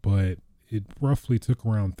 but it roughly took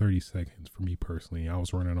around 30 seconds for me personally. I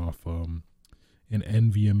was running off an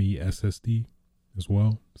NVMe SSD as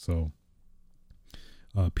well, so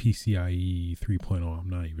PCIe 3.0. I'm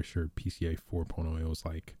not even sure PCIe 4.0 it was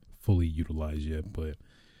fully utilized yet, but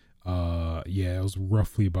yeah, it was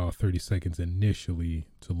roughly about 30 seconds initially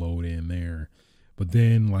to load in there. But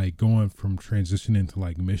then going from transitioning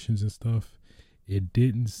to missions and stuff, it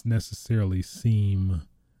didn't necessarily seem,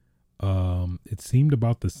 it seemed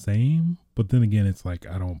about the same. But then again, it's I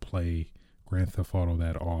don't play Grand Theft Auto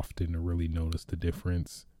that often to really notice the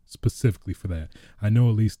difference specifically for that. I know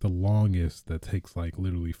at least the longest that takes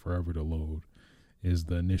literally forever to load is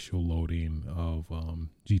the initial loading of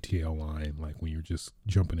GTA Online, when you're just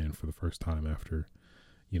jumping in for the first time after,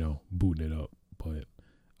 booting it up. But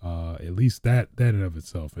at least that in of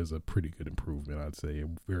itself is a pretty good improvement, I'd say.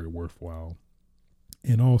 Very worthwhile.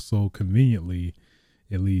 And also conveniently,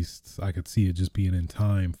 at least I could see it just being in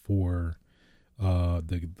time for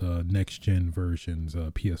the next gen versions,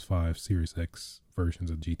 PS5, Series X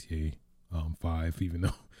versions of GTA 5, even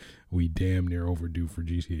though we damn near overdue for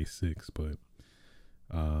GTA 6. But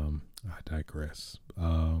I digress.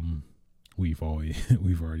 We've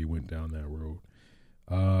already went down that road.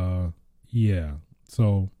 Yeah.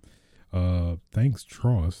 So thanks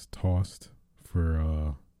Tossed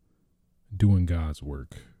for doing God's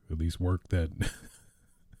work. At least work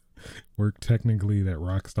technically that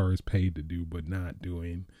Rockstar is paid to do, but not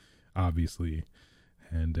doing, obviously.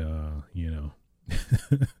 And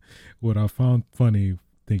what I found funny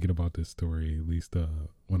thinking about this story, at least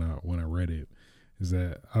when I read it, is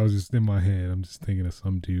that I was just in my head, I'm just thinking of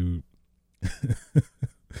some dude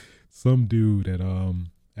at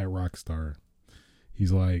Rockstar.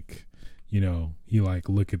 He's he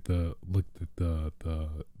looked at the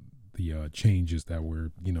changes that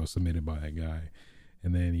were submitted by that guy,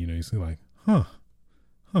 and then he's so that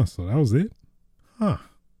was it,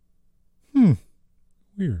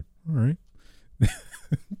 weird, all right.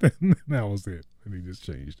 That was it, and he just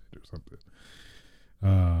changed it or something.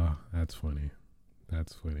 That's funny.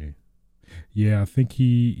 Yeah, I think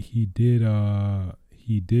he did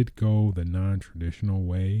go the non-traditional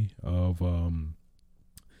way of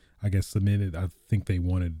I guess submitted. I think they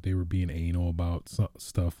were being anal about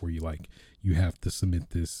stuff where you have to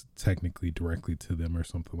submit this technically directly to them or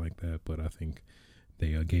something like that. But I think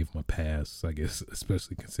they gave him a pass, I guess,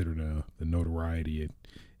 especially considering the notoriety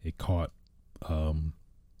it caught in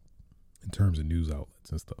terms of news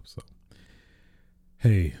outlets and stuff. So,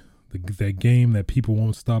 hey, that game that people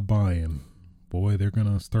won't stop buying, boy, they're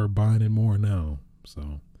gonna start buying it more now.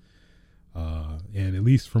 So. And at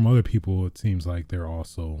least from other people, it seems like they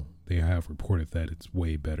have reported that it's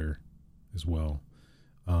way better as well.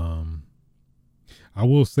 I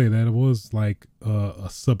will say that it was a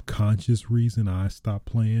subconscious reason I stopped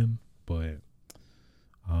playing, but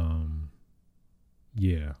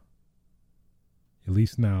yeah. At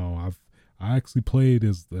least now I actually played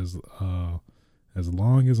as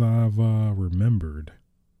long as I've remembered.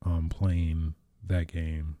 playing that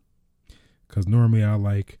game, because normally I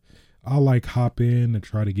like hop in and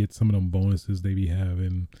try to get some of them bonuses they be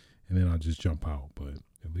having, and then I'll just jump out. But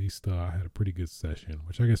at least I had a pretty good session,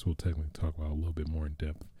 which I guess we'll technically talk about a little bit more in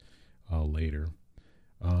depth later.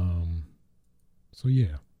 So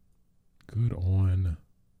yeah, good on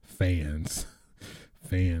fans,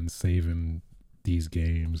 fans saving these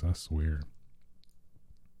games, I swear.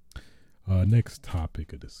 Next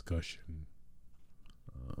topic of discussion.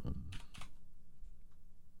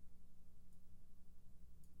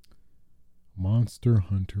 Monster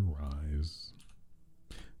Hunter Rise.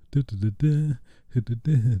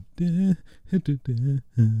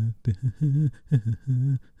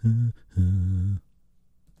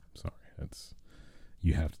 Sorry, that's,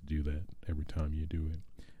 you have to do that every time you do it.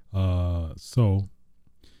 So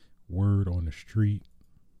word on the street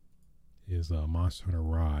is Monster Hunter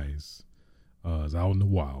Rise is out in the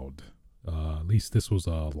wild. At least this was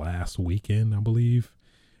last weekend, I believe,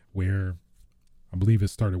 where I believe it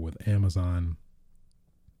started with Amazon.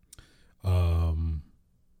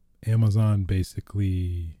 Amazon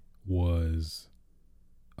basically was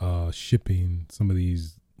shipping some of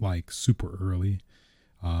these like super early,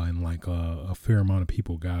 and like a fair amount of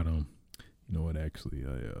people got them. You know what? Actually,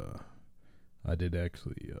 I did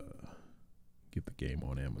actually get the game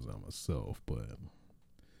on Amazon myself, but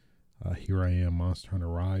here I am, Monster Hunter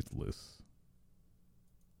Rise list,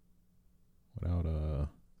 without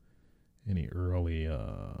any early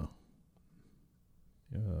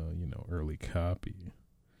early copy.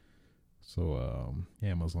 So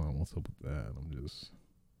Amazon, what's up with that?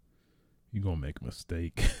 You're gonna make a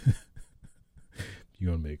mistake.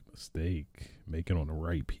 You're gonna make a mistake. Make it on the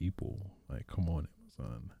right people. Like, come on,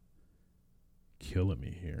 Amazon. Killing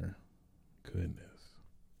me here. Goodness.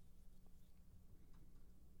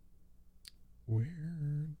 Where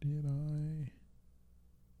did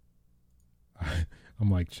I'm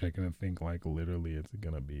like checking and think like literally it's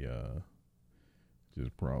gonna be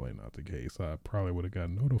just probably not the case. I probably would have got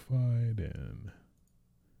notified. And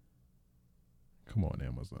come on,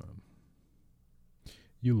 Amazon.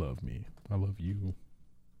 You love me. I love you.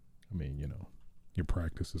 I mean, your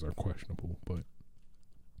practices are questionable, but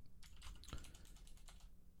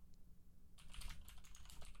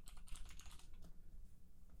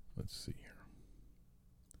let's see here.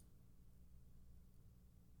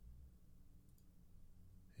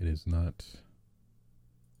 It is not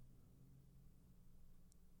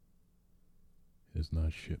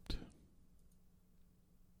shipped.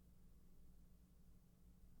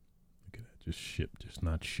 Look at that. Just shipped, just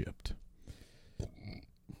not shipped.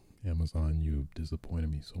 Amazon, you've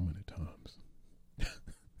disappointed me so many times.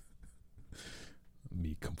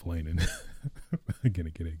 Me complaining. I'm gonna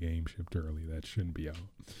get a game shipped early. That shouldn't be out.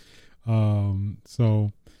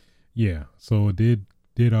 So yeah. So it did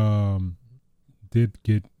get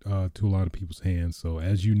to a lot of people's hands. So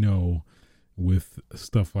as you know, with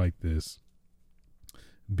stuff like this,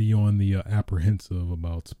 be on the apprehensive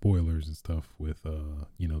about spoilers and stuff with the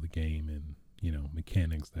game and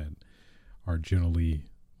mechanics that are generally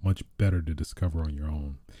much better to discover on your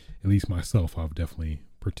own. At least myself, I've definitely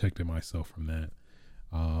protected myself from that.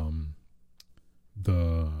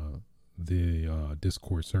 The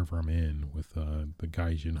Discord server I'm in with the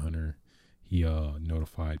Gaijin Hunter, he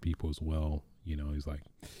notified people as well. He's like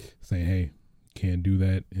saying, hey, can't do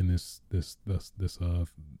that in this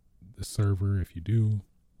server. If you do,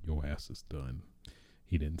 your ass is done.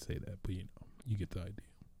 He didn't say that, but you get the idea.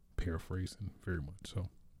 Paraphrasing very much so.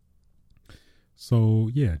 So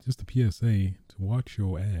yeah, just a PSA to watch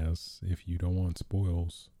your ass if you don't want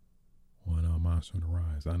spoils on Monster Hunter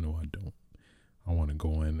Rise. I know I don't. I want to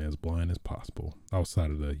go in as blind as possible outside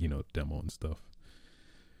of the demo and stuff.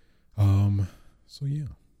 So yeah,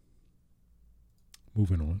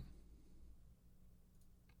 moving on.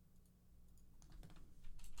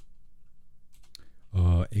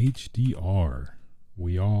 HDR.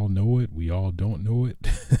 We all know it. We all don't know it.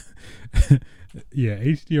 Yeah,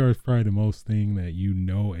 HDR is probably the most thing that you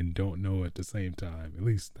know and don't know at the same time. At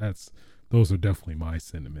least those are definitely my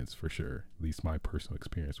sentiments for sure. At least my personal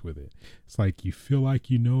experience with it. It's like you feel like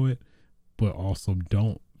you know it, but also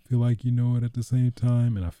don't feel like you know it at the same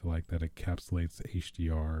time. And I feel like that encapsulates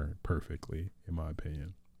HDR perfectly, in my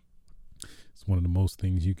opinion. It's one of the most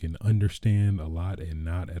things you can understand a lot and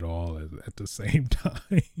not at all at the same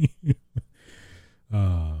time.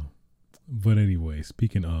 But anyway,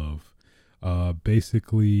 speaking of,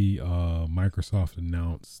 basically, Microsoft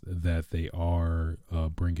announced that they are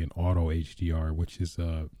bringing Auto HDR, which is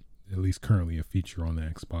at least currently a feature on the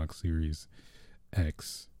Xbox Series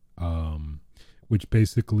X, which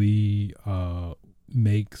basically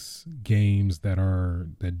makes games that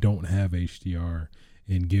don't have HDR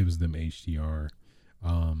and gives them HDR,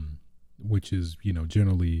 which is,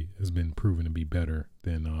 generally has been proven to be better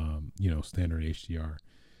than standard HDR.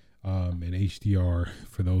 And HDR,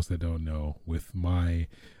 for those that don't know, with my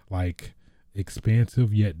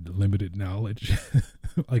expansive yet limited knowledge,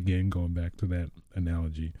 again going back to that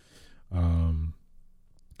analogy,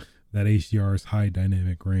 that HDR is high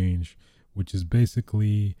dynamic range, which is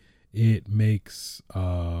basically it makes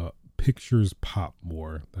pictures pop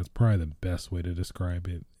more. That's probably the best way to describe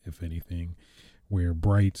it, if anything. Where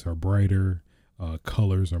brights are brighter,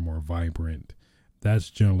 colors are more vibrant. That's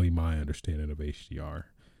generally my understanding of HDR.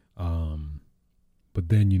 But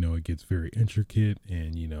then, it gets very intricate,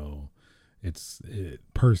 and,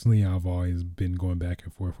 personally, I've always been going back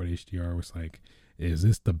and forth with HDR. It's like, is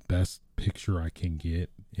this the best picture I can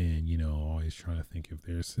get? And, always trying to think if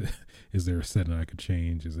is there a setting I could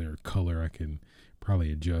change? Is there a color I can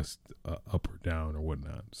probably adjust up or down or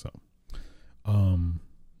whatnot? So,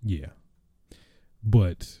 yeah.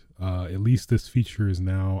 But at least this feature is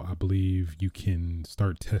now, I believe, you can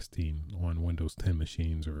start testing on Windows 10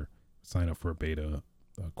 machines or sign up for a beta,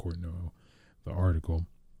 according to the article.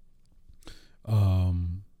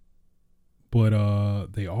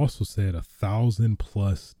 But they also said 1,000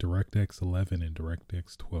 plus DirectX 11 and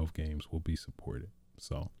DirectX 12 games will be supported.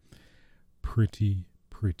 So pretty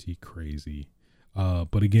crazy.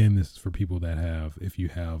 But again, this is for people that if you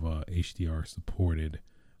have a HDR supported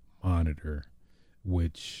monitor,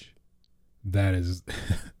 which that is,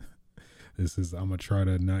 I'm going to try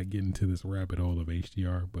to not get into this rabbit hole of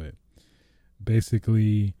HDR, but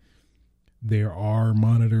basically there are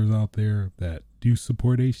monitors out there that do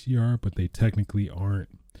support HDR, but they technically aren't.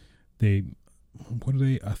 I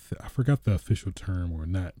forgot the official term, or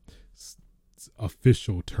not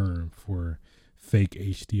official term, for fake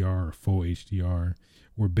HDR or full HDR,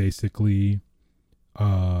 where basically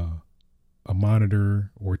a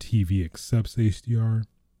monitor or TV accepts HDR,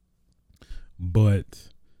 but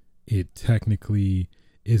it technically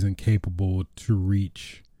isn't capable to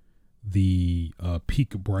reach the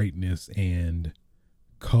peak brightness and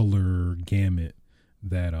color gamut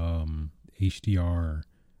that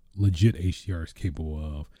legit HDR is capable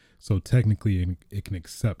of. So technically it can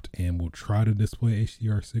accept and will try to display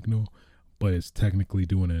HDR signal, but it's technically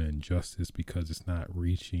doing an injustice because it's not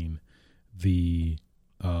reaching the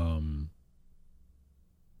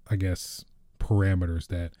I guess parameters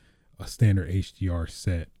that a standard HDR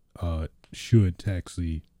set should to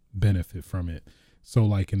actually benefit from it. So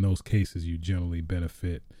like in those cases, you generally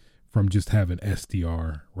benefit from just having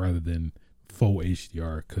SDR rather than full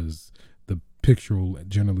HDR, because the picture will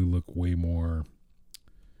generally look way more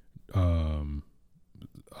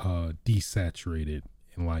desaturated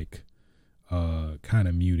and kind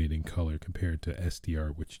of muted in color compared to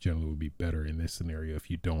SDR, which generally would be better in this scenario if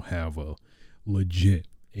you don't have a legit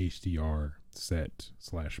HDR set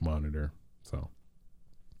 / monitor. So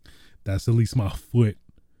that's at least my foot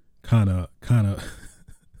kind of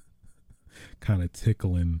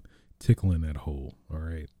tickling that hole. All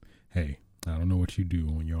right. Hey, I don't know what you do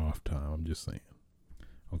when you're off time. I'm just saying.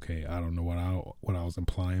 Okay, I don't know what I was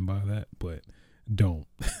implying by that, but don't.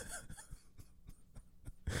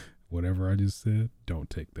 Whatever I just said, don't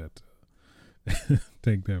take that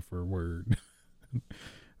take that for a word.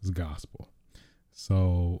 It's gospel.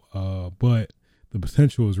 So, but the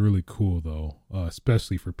potential is really cool though,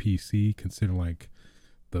 especially for PC, considering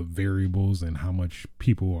the variables and how much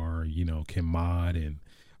people are, can mod and,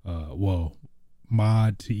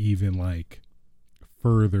 mod to even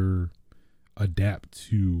further adapt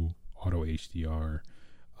to auto HDR.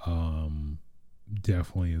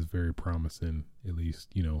 Definitely is very promising, at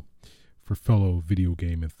least, for fellow video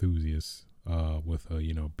game enthusiasts, with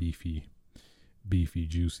a, beefy,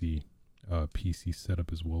 juicy, PC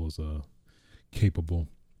setup, as well as a capable,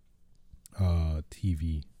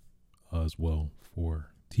 TV as well,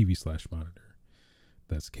 for TV / monitor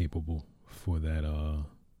that's capable for that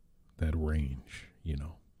range,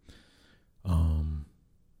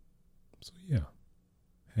 so yeah,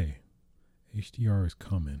 hey, HDR is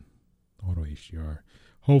coming, auto HDR.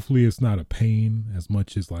 Hopefully it's not a pain as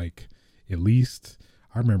much as at least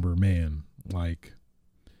I remember, man,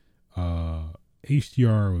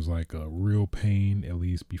 HDR was a real pain, at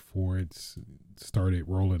least before it started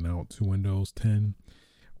rolling out to Windows 10,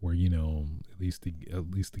 where, at least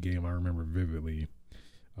the game I remember vividly,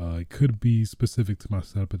 it could be specific to my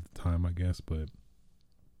setup at the time, I guess, but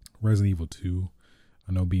Resident Evil 2,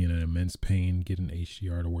 I know being an immense pain getting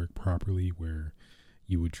HDR to work properly, where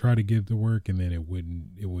you would try to get it to work and then it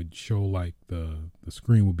would show the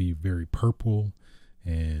screen would be very purple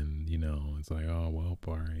And, it's like, oh, well,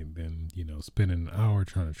 all right. Then, spending an hour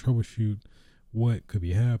trying to troubleshoot what could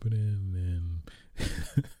be happening.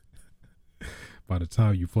 And by the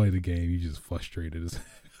time you play the game, you're just frustrated.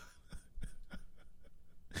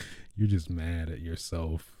 You're just mad at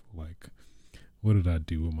yourself. Like, what did I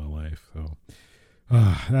do with my life? So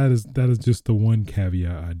that is just the one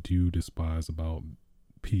caveat I do despise about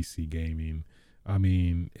PC gaming. I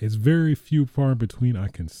mean, it's very few far in between, I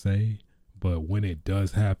can say, but when it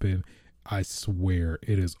does happen, I swear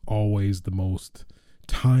it is always the most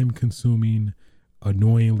time consuming,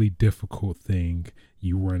 annoyingly difficult thing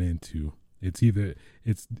you run into. It's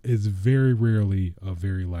very rarely a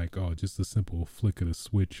very like, oh, just a simple flick of the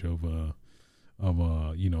switch of a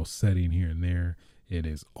setting here and there. It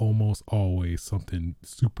is almost always something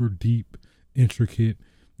super deep, intricate.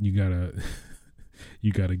 You gotta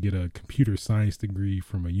you gotta get a computer science degree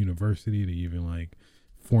from a university to even like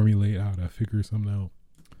formulate how to figure something out.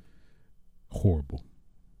 Horrible.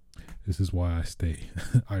 This is why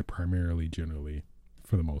I primarily, generally,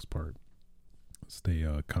 for the most part, stay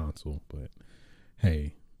console. But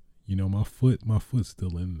hey, my foot's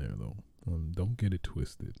still in there though. Don't get it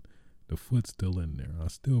twisted. The foot's still in there. I'll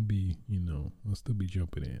still be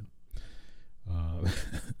jumping in.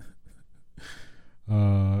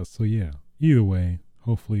 So yeah, either way,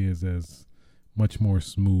 hopefully is as much more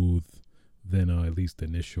smooth than at least the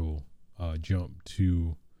initial jump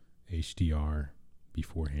to HDR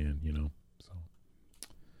beforehand, So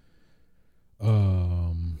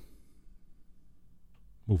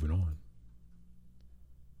moving on.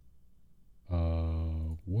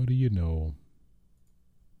 What do you know?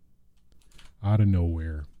 Out of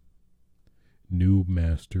nowhere, Noob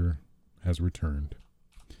Master has returned.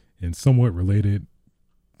 And somewhat related,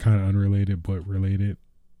 kind of unrelated, but related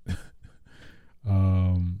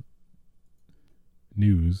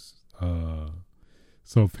news.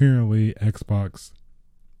 So apparently Xbox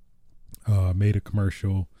made a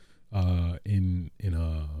commercial in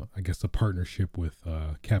I guess a partnership with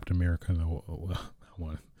Captain America.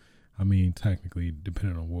 Technically,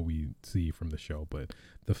 depending on what we see from the show, but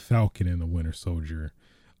the Falcon and the Winter Soldier,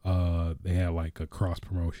 they had like a cross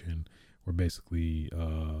promotion where basically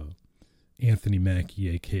Anthony Mackie,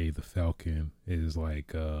 aka the Falcon, is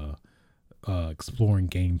like exploring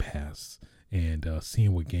Game Pass and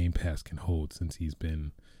seeing what Game Pass can hold, since he's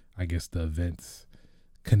been, I guess, the events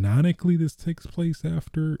canonically this takes place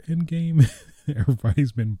after Endgame.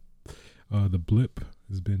 Everybody's been the blip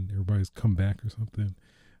has been, everybody's come back or something.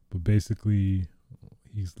 But basically,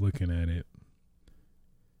 he's looking at it,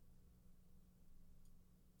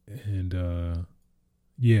 and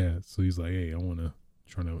so he's like, "Hey, I want to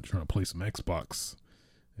trying to play some Xbox,"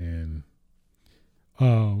 and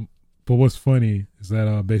but what's funny is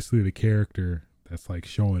that basically the character that's like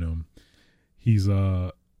showing him, he's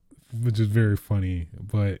which is very funny,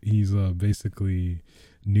 but he's basically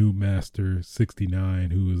Noob Master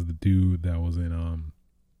 69, who is the dude that was in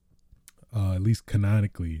at least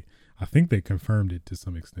canonically, I think they confirmed it to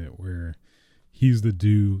some extent, where he's the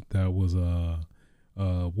dude that was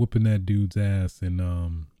whooping that dude's ass in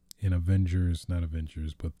Avengers, not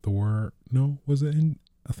Avengers, but Thor. No, was it in?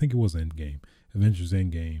 I think it was Endgame. Avengers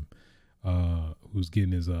Endgame. Who's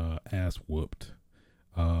getting his ass whooped.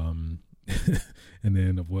 And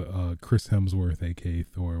then what Chris Hemsworth, aka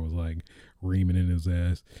Thor, was like reaming in his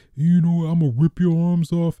ass. I'm gonna rip your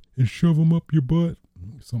arms off and shove them up your butt.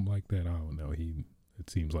 Something like that. I don't know. It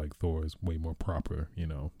seems like Thor is way more proper,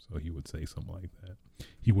 so he would say something like that.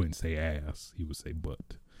 He wouldn't say ass, he would say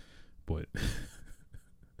butt. But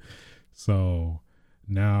so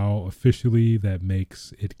now officially that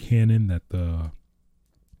makes it canon that the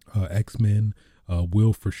X-Men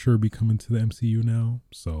will for sure be coming to the MCU now.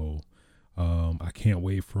 So I can't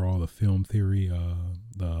wait for all the film theory,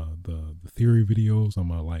 the theory videos. I'm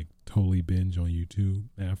gonna like totally binge on YouTube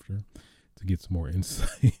after to get some more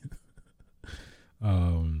insight.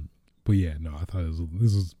 But yeah, no, I thought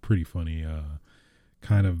this was pretty funny.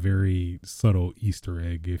 Kind of very subtle Easter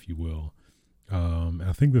egg, if you will.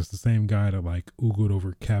 I think that's the same guy that like oogled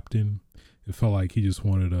over Captain. It felt like he just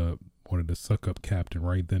wanted to suck up Captain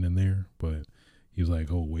right then and there, but he was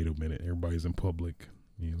like, "Oh, wait a minute, everybody's in public."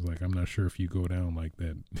 He was like, "I'm not sure if you go down like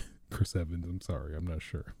that, Chris Evans. I'm sorry, I'm not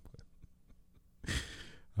sure."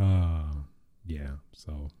 Yeah.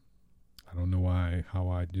 So I don't know how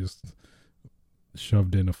I just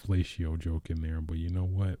shoved in a fellatio joke in there, but you know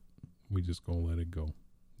what? We just gonna let it go.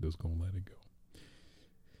 Just gonna let it go.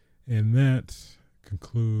 And that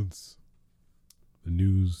concludes the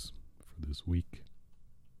news for this week.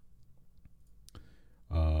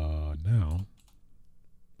 Now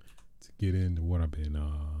to get into what I've been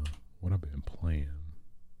playing.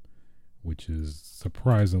 which is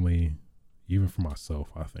surprisingly, even for myself,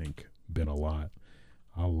 I think, been a lot.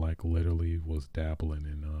 I like literally was dabbling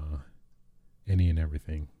in any and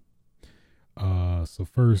everything. So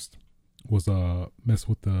first was mess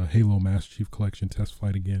with the Halo Master Chief Collection test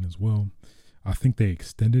flight again as well. I think they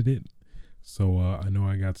extended it, so I know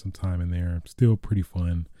I got some time in there. Still pretty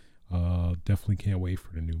fun. Definitely can't wait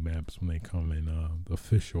for the new maps when they come in the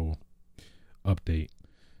official update.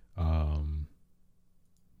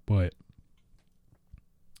 But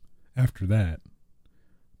after that,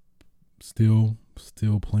 still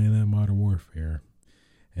playing that Modern Warfare,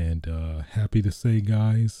 and happy to say,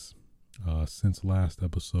 guys, since last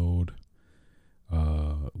episode,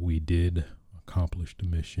 we did accomplish the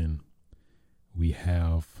mission. We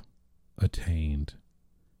have attained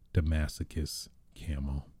Damascus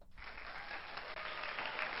camo.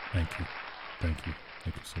 Thank you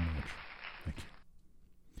so much. Thank you.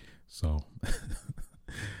 So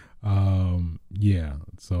yeah,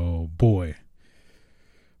 so boy,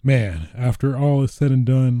 man, after all is said and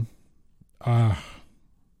done, I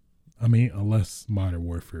mean, unless Modern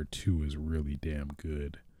Warfare 2 is really damn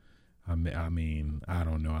good, I mean, I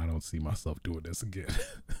don't know. I don't see myself doing this again.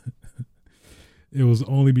 It was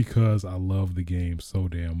only because I love the game so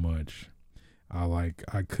damn much. I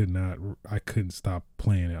couldn't stop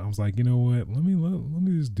playing it. I was like, you know what? Let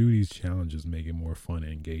me just do these challenges, make it more fun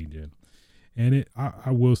and engaging. And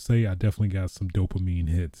I will say, I definitely got some dopamine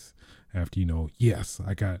hits after, yes,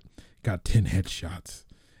 I got 10 headshots.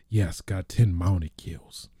 Yes, got 10 mounted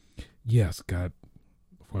kills. Yes, got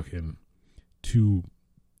fucking two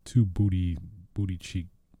booty cheek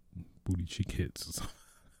hits.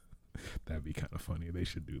 That'd be kind of funny. They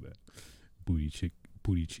should do that. Booty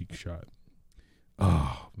cheek shot.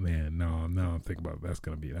 Oh man, now I'm thinking about it.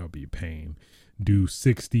 That would be a pain. Do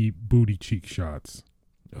 60 booty cheek shots.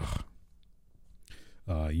 Ugh.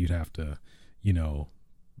 You'd have to,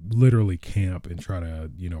 literally camp and try to,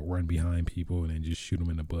 run behind people and then just shoot them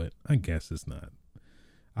in the butt. I guess it's not.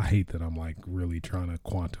 I hate that I'm like really trying to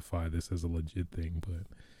quantify this as a legit thing, but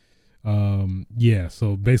yeah.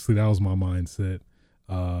 So basically, that was my mindset.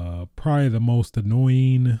 Probably the most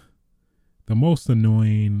annoying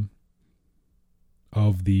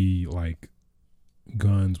of the like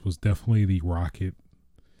guns was definitely the rocket.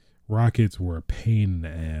 Rockets were a pain in the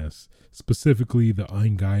ass, specifically the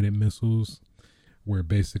unguided missiles, where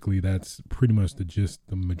basically that's pretty much the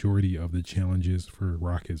majority of the challenges for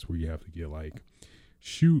rockets, where you have to get like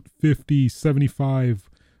shoot 50, 75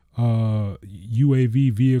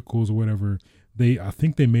 UAV vehicles or whatever. I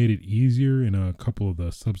think they made it easier in a couple of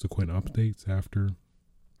the subsequent updates after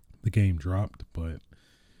the game dropped, but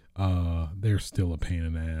they're still a pain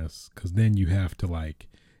in the ass, because then you have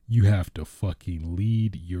to fucking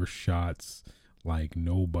lead your shots like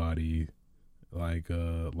nobody, like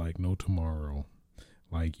no tomorrow,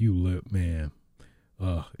 like you live, man.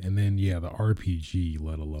 And then the RPG,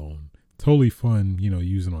 let alone, totally fun,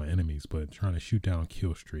 using on enemies, but trying to shoot down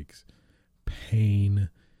kill streaks, pain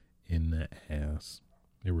in the ass.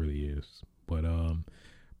 It really is. But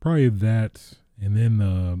probably that, and then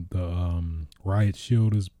the riot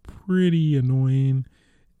shield is pretty annoying.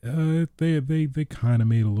 They kind of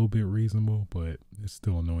made it a little bit reasonable, but it's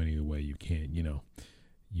still annoying either way. You can't, you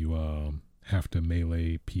have to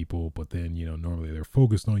melee people, but then, normally they're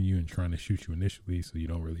focused on you and trying to shoot you initially, so you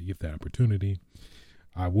don't really get that opportunity.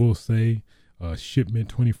 I will say, shipment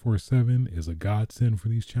 24/7 is a godsend for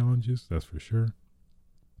these challenges, that's for sure,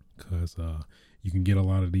 because you can get a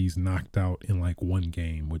lot of these knocked out in like one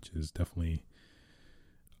game, which is definitely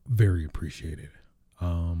very appreciated.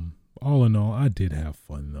 All in all, I did have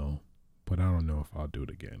fun though, but I don't know if I'll do it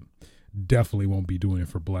again. Definitely won't be doing it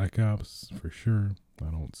for Black Ops for sure. I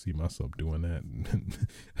don't see myself doing that,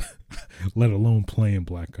 let alone playing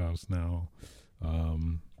Black Ops now,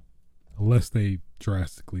 unless they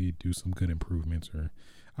drastically do some good improvements, or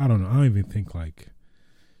I don't know. I don't even think like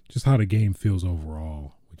just how the game feels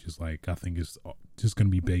overall, which is like, I think it's just going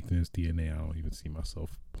to be baked in its DNA. I don't even see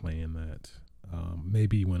myself playing that.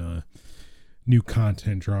 Maybe when a new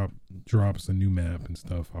content drops a new map and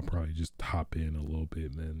stuff, I'll probably just hop in a little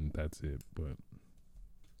bit and then that's it. But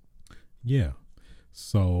yeah,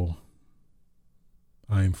 so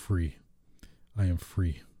I am free. I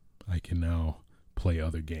can now play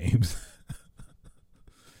other games.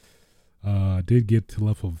 I did get to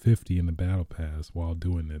level 50 in the battle pass while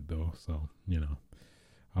doing it though, so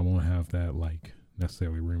I won't have that like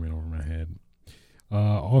necessarily ringing over my head.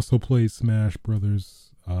 Also played Smash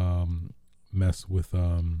Brothers. Mess with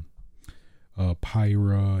Pyra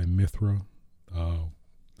and Mithra.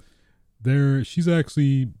 She's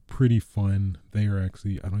actually pretty fun. They are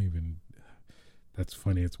actually, That's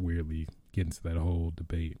funny. It's weirdly getting to that whole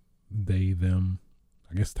debate. They, them.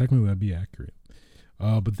 I guess technically that'd be accurate.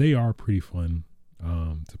 But they are pretty fun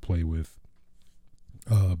to play with.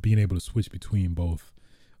 Being able to switch between both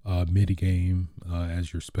mid game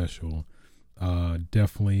as your special.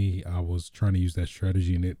 Definitely, I was trying to use that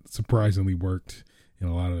strategy, and it surprisingly worked in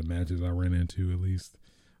a lot of the matches I ran into, at least.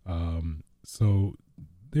 So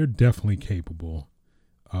they're definitely capable.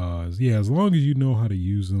 Yeah, as long as you know how to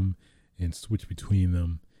use them and switch between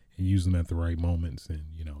them and use them at the right moments, and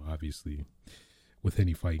obviously with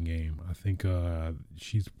any fighting game, I think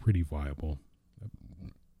she's pretty viable.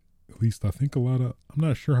 At least I think I'm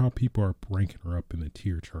not sure how people are ranking her up in the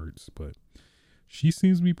tier charts, but she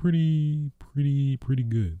seems to be pretty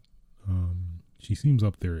good. She seems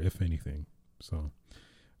up there, if anything. So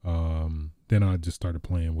then I just started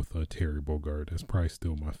playing with Terry Bogard. That's probably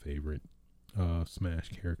still my favorite Smash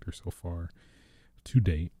character so far to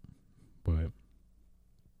date. But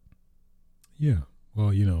yeah, well,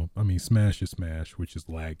 I mean, Smash is Smash, which is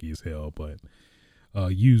laggy as hell, but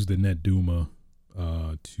use the NetDuma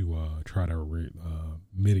to try to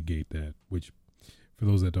mitigate that, which for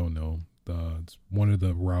those that don't know, it's one of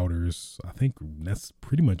the routers, I think that's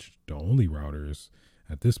pretty much the only routers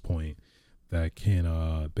at this point that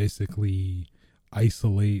can basically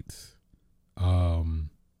isolate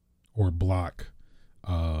or block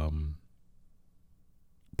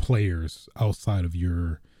players outside of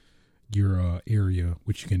your area,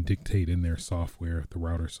 which you can dictate in their software, the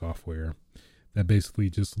router software, that basically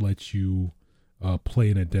just lets you play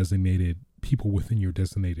in people within your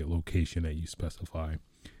designated location that you specify.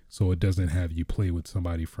 So it doesn't have you play with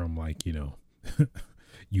somebody from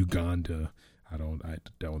Uganda. I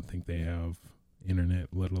don't think they have internet,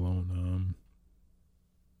 let alone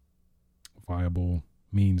viable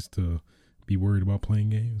means to be worried about playing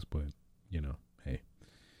games. But hey.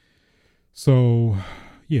 So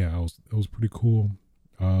yeah, it was pretty cool.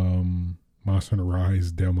 Monster Hunter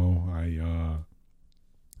Rise demo, I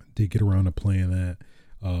did get around to playing that.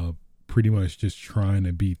 Pretty much just trying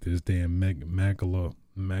to beat this damn Magnamalo.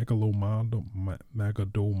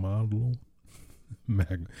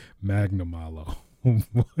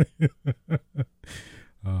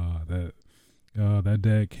 That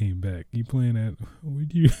dad came back. You playing that?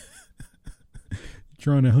 Would you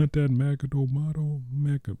trying to hunt that Magodomado?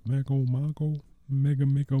 Mega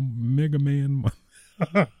Man.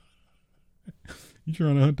 You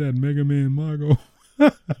trying to hunt that Mega Man Mago?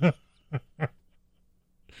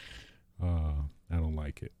 I don't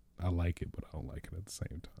like it. I like it, but I don't like it at the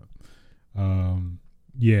same time.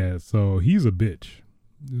 Yeah, so he's a bitch.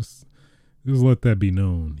 Just let that be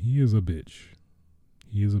known. He is a bitch.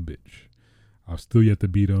 I've still yet to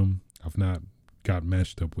beat him. I've not got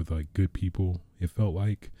matched up with good people. I felt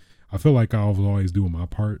like I was always doing my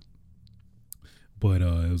part, but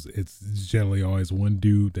it's generally always one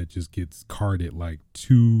dude that just gets carded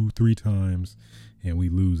 2-3 times, and we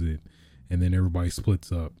lose it, and then everybody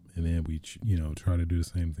splits up, and then we try to do the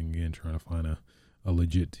same thing again, trying to find a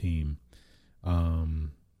legit team. I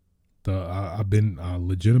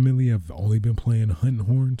legitimately have only been playing Hunting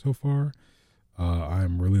Horn so far.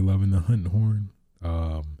 I'm really loving the Hunting Horn.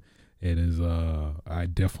 It is I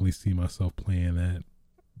definitely see myself playing that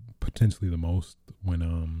potentially the most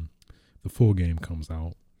when the full game comes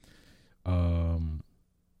out.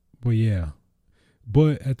 But yeah,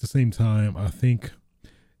 but at the same time, I think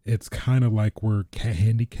it's kind of like we're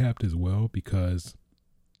handicapped as well, because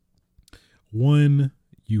one,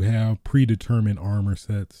 you have predetermined armor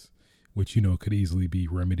sets, which could easily be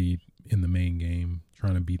remedied in the main game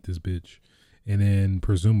trying to beat this bitch. And then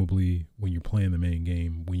presumably when you're playing the main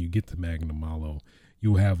game, when you get to Magnamalo,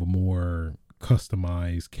 you'll have a more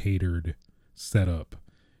customized, catered setup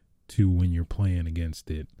to when you're playing against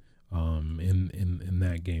it in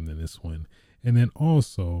that game than this one. And then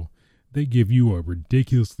also they give you a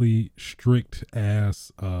ridiculously strict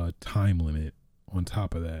ass time limit on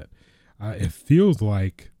top of that. It feels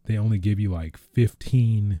like they only give you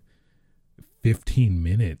 15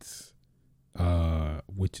 minutes,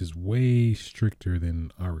 which is way stricter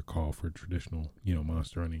than I recall for traditional,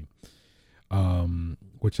 monster hunting.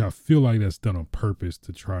 Which I feel like that's done on purpose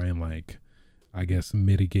to try and I guess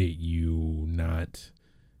mitigate you not,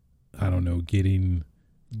 I don't know, getting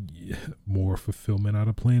more fulfillment out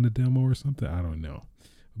of playing the demo or something. I don't know.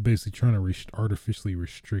 Basically trying to artificially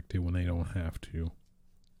restrict it when they don't have to.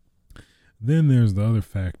 Then there's the other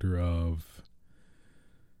factor of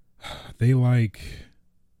they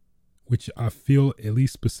which I feel, at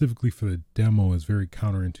least specifically for the demo, is very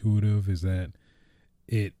counterintuitive, is that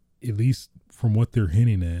it, at least from what they're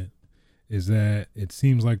hinting at, is that it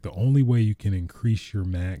seems like the only way you can increase your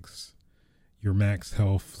max, your max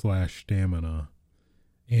health slash stamina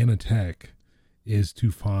and attack is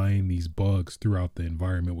to find these bugs throughout the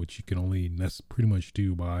environment, which you can only pretty much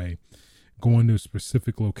do by going to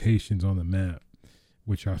specific locations on the map,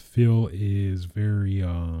 which I feel is very,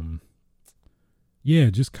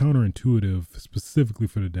 just counterintuitive, specifically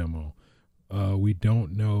for the demo. We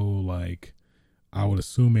don't know, like, I would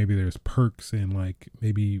assume maybe there's perks and, like,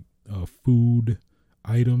 maybe food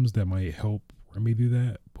items that might help remedy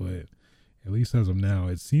that, but at least as of now,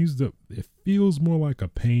 it feels more like a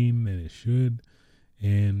pain than it should,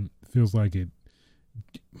 and feels like it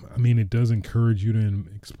does encourage you to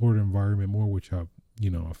explore the environment more, which I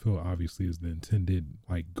feel obviously is the intended,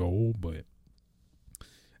 like, goal, but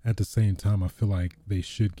at the same time, I feel like they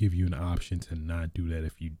should give you an option to not do that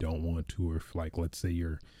if you don't want to, or if, like, let's say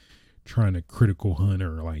you're trying to critical hunt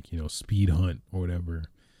or, like, speed hunt or whatever.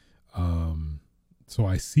 So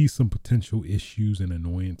I see some potential issues and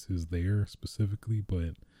annoyances there specifically,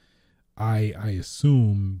 but I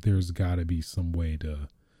assume there's got to be some way to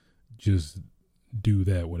just do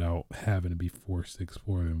that without having to be forced to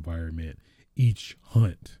explore the environment each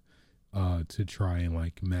hunt to try and,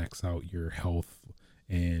 like, max out your health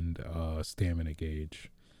and stamina gauge.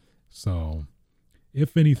 So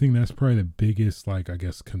if anything, that's probably the biggest, like, I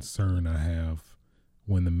guess, concern I have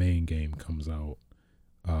when the main game comes out.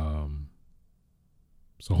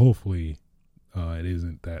 So hopefully it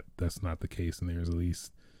isn't that's not the case, and there's at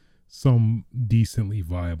least some decently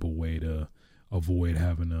viable way to avoid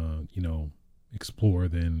having to, explore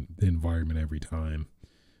the environment every time.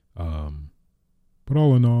 But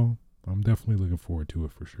all in all, I'm definitely looking forward to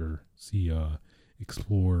it for sure.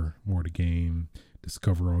 Explore more of the game,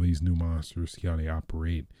 discover all these new monsters, see how they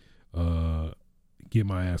operate, get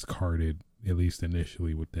my ass carded, at least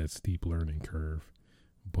initially, with that steep learning curve,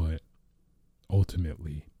 but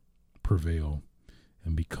ultimately prevail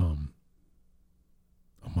and become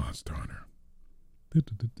a monster hunter. I'm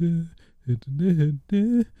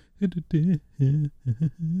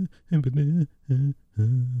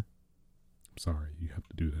sorry, you have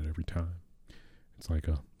to do that every time. It's like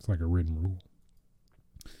a written rule.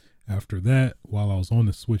 After that, while I was on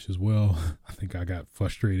the Switch as well, I think I got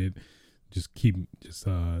frustrated.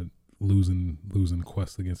 Losing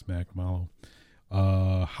quests against Magmalo.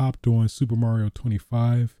 Hopped on Super Mario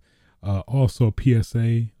 25. Also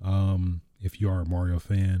PSA, if you are a Mario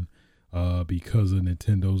fan, because of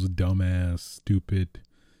Nintendo's dumbass, stupid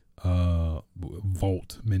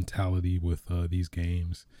vault mentality with these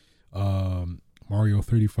games. Mario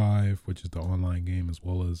 35, which is the online game, as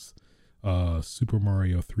well as Super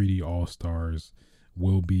Mario 3D All-Stars,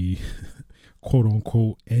 will be quote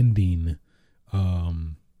unquote ending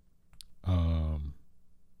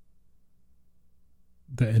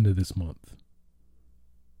the end of this month.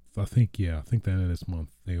 So I think the end of this month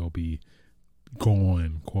they'll be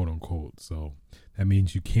gone, quote unquote. So that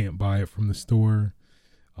means you can't buy it from the store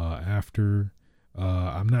after.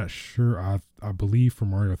 I'm not sure. I believe for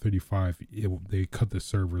Mario 35 they cut the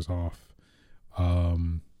servers off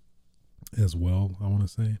as well, I want to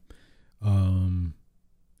say.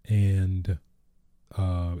 And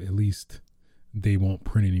at least they won't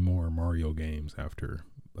print any more Mario games after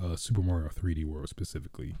Super Mario 3D World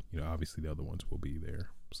specifically. Obviously the other ones will be there.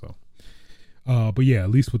 So, but yeah, at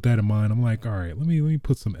least with that in mind, I'm like, all right, let me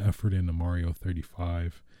put some effort into Mario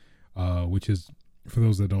 35, which is, for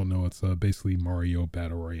those that don't know, it's basically Mario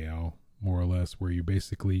Battle Royale, more or less, where you're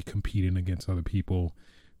basically competing against other people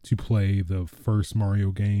to play the first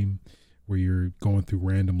Mario game, where you're going through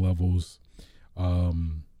random levels,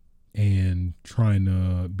 and trying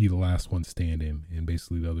to be the last one standing, and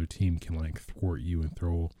basically the other team can, like, thwart you and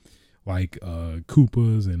throw, like,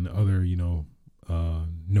 Koopas and other,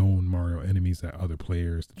 known Mario enemies at other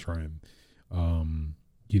players to try and,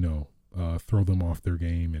 throw them off their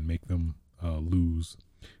game and make them lose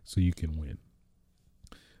so you can win.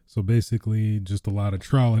 So basically, just a lot of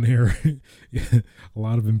trial and error, a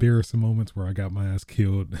lot of embarrassing moments where I got my ass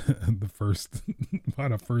killed by the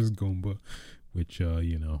first Goomba, which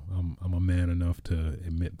I'm a man enough to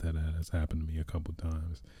admit that has happened to me a couple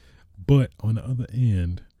times. But on the other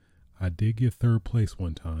end, I did get third place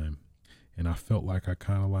one time, and I felt like I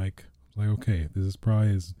kind of like okay, this is probably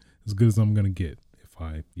as good as I'm gonna get if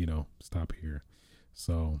I stop here.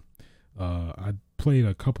 So I played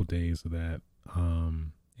a couple days of that.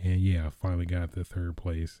 And yeah, I finally got to third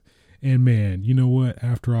place. And man, you know what?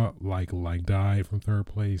 After I like died from third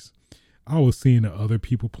place, I was seeing the other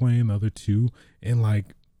people playing the other two, and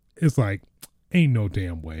it's like, ain't no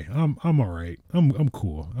damn way. I'm all right. I'm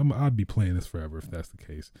cool. I'd be playing this forever if that's the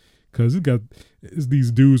case. Cause it's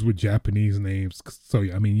these dudes with Japanese names. So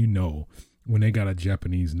I mean, when they got a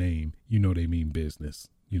Japanese name, you know they mean business.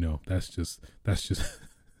 You know, that's just that's just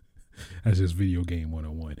video game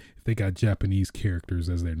 101. If they got Japanese characters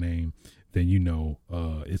as their name, then you know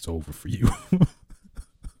it's over for you.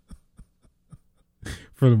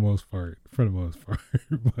 For the most part.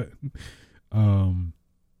 But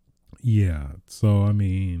yeah. So I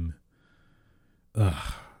mean,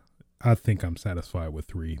 I think I'm satisfied with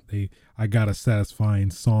 3. I got a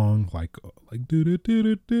satisfying song like do do do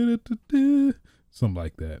do do do do, something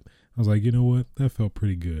like that. I was like, you know what, that felt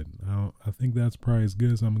pretty good. I think that's probably as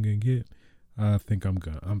good as I'm gonna get. I think I'm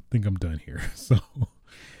done here. So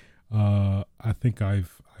I think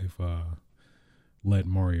I've let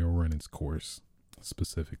Mario run its course.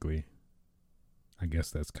 Specifically, I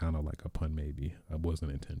guess that's kind of like a pun. Maybe it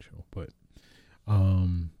wasn't intentional, but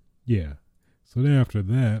yeah. So then after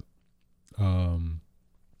that,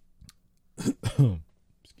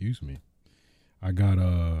 excuse me, I got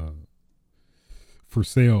for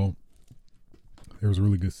sale. There was a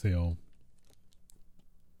really good sale.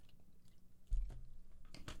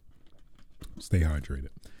 Stay hydrated.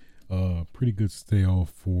 Pretty good sale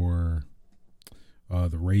for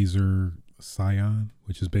the Razer Scion,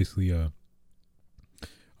 which is basically a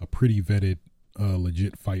pretty vetted,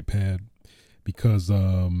 legit fight pad, because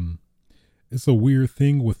it's a weird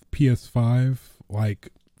thing with PS5.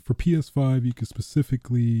 Like for PS5, you can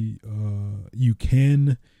specifically you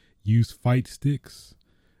can use fight sticks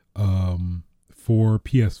for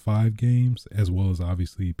PS5 games as well as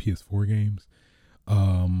obviously PS4 games.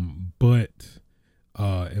 But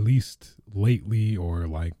at least lately, or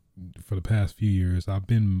like for the past few years, I've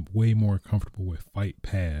been way more comfortable with Fight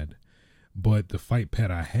Pad. But the Fight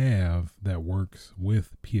Pad I have that works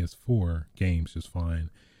with PS4 games just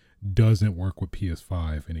fine doesn't work with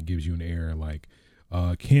PS5, and it gives you an error like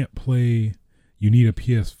can't play. You need a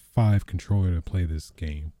PS5 controller to play this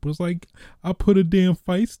game. But it's like, I put a damn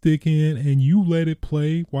fight stick in and you let it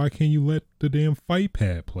play. Why can't you let the damn Fight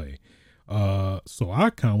Pad play? So I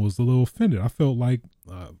kind of was a little offended. I felt like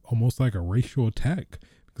almost like a racial attack,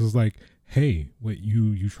 because it's like, hey, what,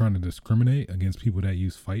 you trying to discriminate against people that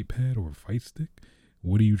use Fight Pad or Fight Stick?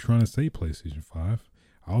 What are you trying to say, PlayStation 5?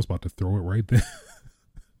 I was about to throw it right there.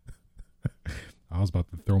 I was about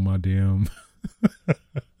to throw my damn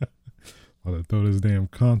I'll throw this damn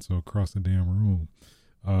console across the damn room.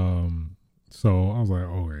 So I was like,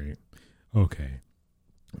 all right, okay.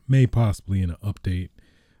 May possibly in an update.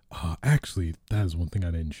 Actually, that is one thing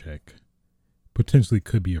I didn't check. Potentially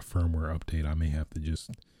could be a firmware update. I may have to just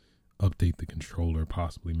update the controller,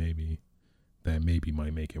 possibly, maybe. That maybe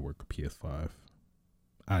might make it work with PS5.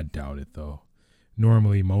 I doubt it though.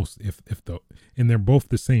 Normally and they're both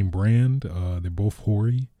the same brand. They're both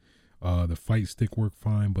Hori. The fight stick worked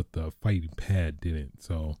fine, but the fighting pad didn't.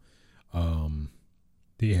 So,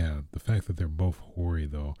 yeah, the fact that they're both Hori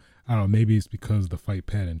though, I don't know, maybe it's because the fight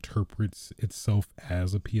pad interprets itself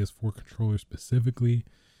as a PS4 controller specifically.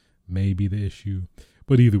 Maybe the issue.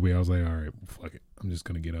 But either way, I was like, all right, fuck it. I'm just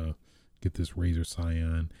going to get this Razer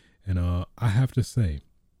Scion. And I have to say,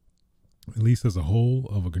 at least as a whole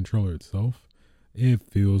of a controller itself, it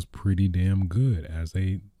feels pretty damn good as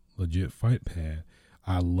a legit fight pad.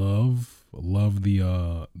 I love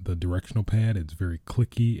the directional pad. It's very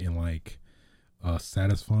clicky and like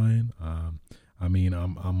satisfying. I mean,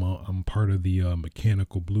 I'm part of the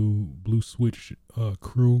mechanical blue switch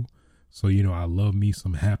crew, so you know I love me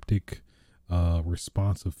some haptic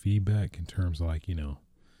responsive feedback in terms of, like, you know,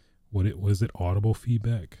 was it audible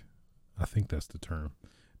feedback? I think that's the term.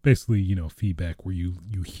 Basically, you know, feedback where you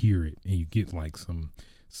hear it and you get like some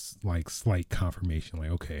like slight confirmation, like,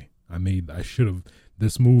 okay, I should have,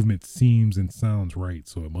 this movement seems and sounds right,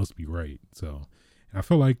 so it must be right. So I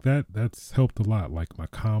feel like that's helped a lot. Like my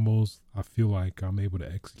combos, I feel like I'm able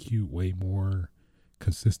to execute way more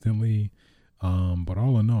consistently. But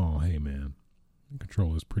all in all, hey man, the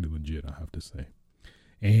controller is pretty legit, I have to say.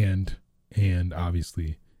 And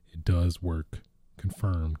obviously it does work,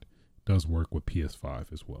 confirmed, does work with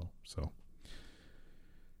PS5 as well. So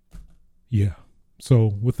yeah.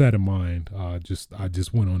 So with that in mind, I just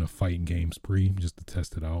went on a fighting game spree just to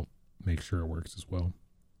test it out, make sure it works as well.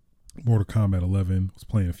 Mortal Kombat 11, was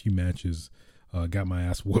playing a few matches, got my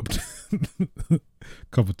ass whooped a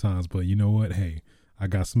couple times, but you know what? Hey, I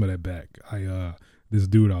got some of that back. This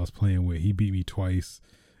dude I was playing with, he beat me twice,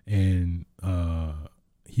 and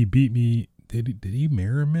he beat me. Did he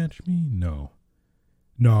mirror match me? No,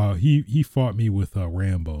 he fought me with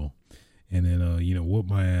Rambo, and then you know,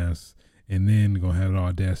 whooped my ass. And then gonna have the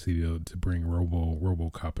audacity to bring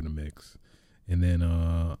RoboCop in the mix. And then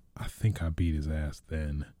I think I beat his ass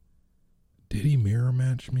then. Did he mirror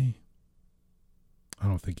match me? I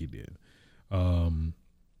don't think he did.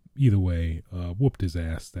 Either way, whooped his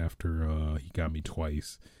ass after he got me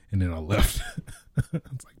twice, and then I left. I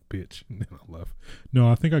was like, bitch, and then I left. No,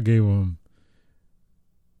 I think I gave him.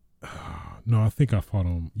 No, I think I fought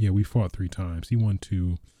him. Yeah, we fought 3 times. He won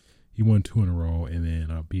 2. He won 2 in a row, and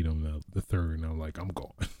then I beat him the third, and I'm like, I'm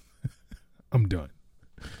gone. I'm done.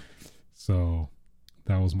 So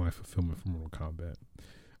that was my fulfillment from Mortal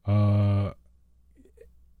Kombat.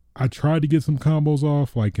 I tried to get some combos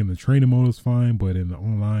off, like in the training mode is fine, but in the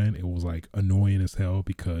online it was like annoying as hell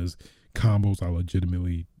because combos I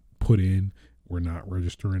legitimately put in were not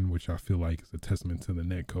registering, which I feel like is a testament to the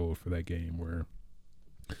net code for that game, where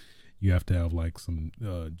you have to have like some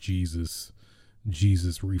Jesus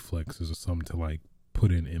reflexes or something to like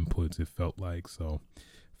put in inputs. It felt like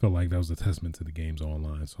that was a testament to the game's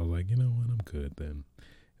online. So I was like, you know what, I'm good then.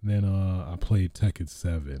 And then I played Tekken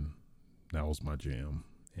 7. That was my jam.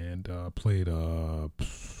 And I played a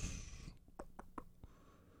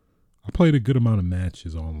good amount of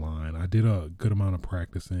matches online. I did a good amount of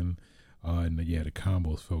practicing, and yeah, the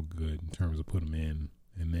combos felt good in terms of putting them in.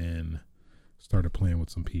 And then started playing with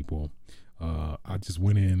some people. I just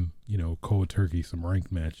went in, cold turkey, some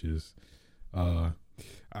ranked matches.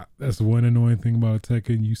 That's one annoying thing about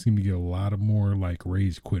Tekken. You seem to get a lot of more like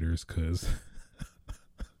rage quitters because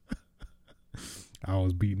I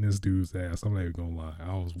was beating this dude's ass. I'm not even gonna lie.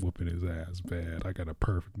 I was whooping his ass bad. I got a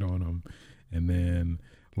perfect on him. And then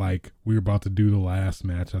like we were about to do the last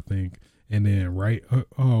match, I think. And then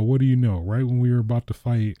what do you know? Right when we were about to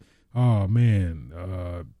fight, oh man,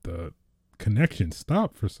 the connection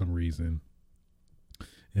stopped for some reason.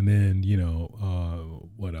 And then,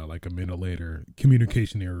 like a minute later,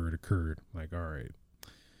 communication error had occurred. Like, all right,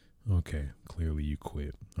 okay, clearly you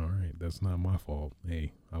quit. All right, that's not my fault.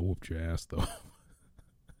 Hey, I whooped your ass though.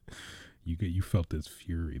 You felt this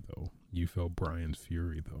fury though. You felt Brian's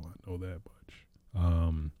fury though. I know that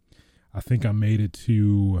much. I think I made it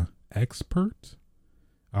to expert.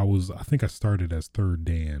 I think I started as third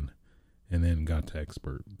Dan, and then got to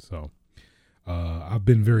expert. So, I've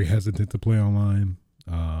been very hesitant to play online.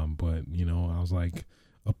 But I was like,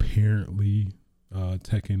 apparently,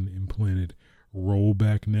 Tekken implemented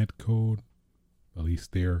rollback net code, at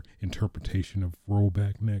least their interpretation of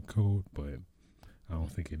rollback net code, but I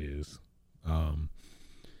don't think it is.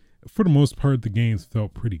 For the most part, the games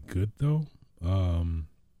felt pretty good though.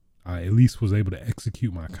 I at least was able to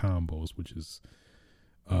execute my combos, which is,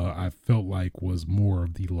 I felt like was more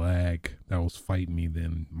of the lag that was fighting me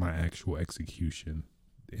than my actual execution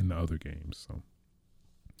in the other games. So.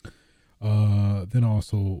 Then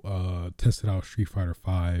also tested out Street Fighter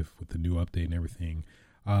V with the new update and everything.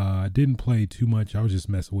 I didn't play too much. I was just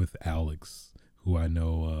messing with Alex, who I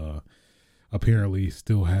know apparently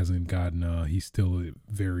still hasn't gotten. He's still a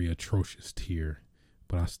very atrocious tier,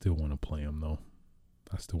 but I still want to play him though.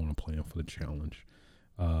 I still want to play him for the challenge.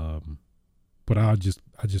 But I just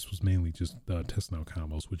was mainly just testing out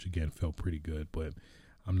combos, which again felt pretty good. But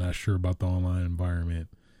I'm not sure about the online environment.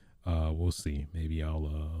 We'll see. Maybe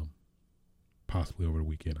I'll. Possibly over the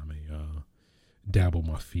weekend, I may dabble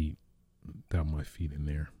my feet in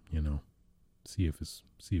there, see if it's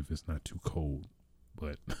not too cold.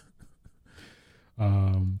 But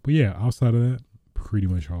yeah, outside of that, pretty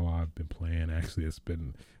much all I've been playing. Actually, it's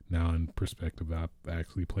been, now in perspective, I've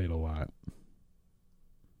actually played a lot.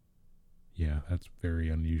 Yeah, that's very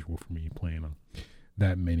unusual for me playing on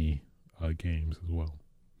that many games as well.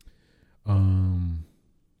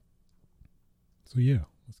 So yeah.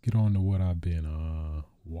 Let's get on to what I've been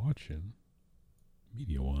watching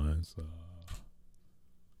media-wise.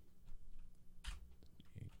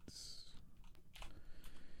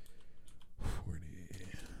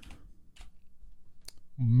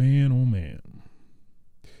 Man, oh man.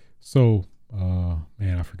 So,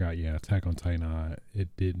 man, I forgot. Yeah, Attack on Titan.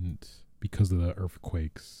 It didn't, because of the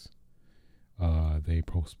earthquakes. They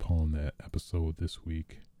postponed that episode this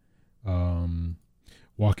week. Walking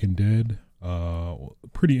Dead.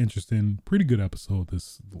 Pretty interesting, pretty good episode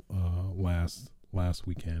this last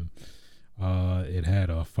weekend. It had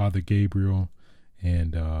Father Gabriel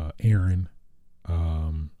and Aaron,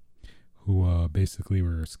 who basically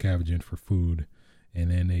were scavenging for food, and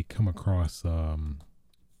then they come across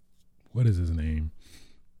what is his name?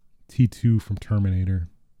 T2 from Terminator.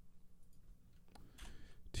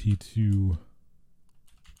 T2.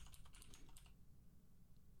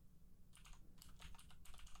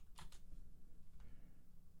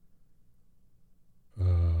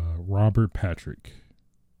 Robert Patrick,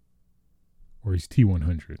 or he's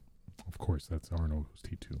T100. Of course, that's Arnold, who's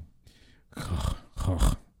T2.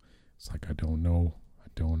 It's like I don't know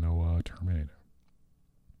Terminator.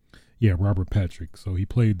 Yeah, Robert Patrick. So he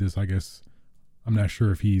played this, I guess, I'm not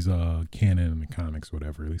sure if he's canon in the comics or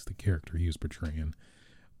whatever, at least the character he was portraying.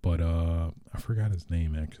 But I forgot his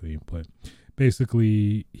name actually. But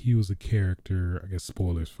basically, he was a character. I guess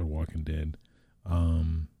spoilers for Walking Dead.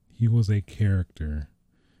 He was a character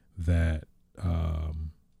that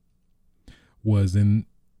was in,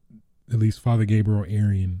 at least Father Gabriel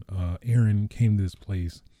Aaron came to this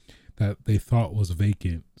place that they thought was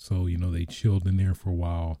vacant. So, they chilled in there for a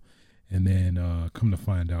while. And then come to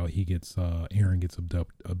find out, Aaron gets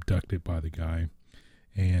abducted by the guy.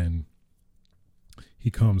 And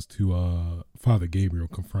he comes to Father Gabriel,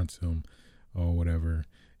 confronts him or whatever.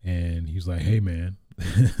 And he's like, hey, man,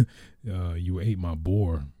 you ate my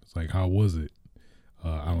boar. It's like, how was it?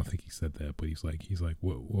 I don't think he said that, but he's like,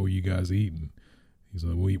 what were you guys eating? He's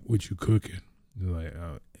like, what you cooking? He's like,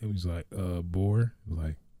 boar. He's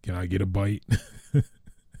like, can I get a bite?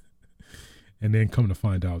 And then come to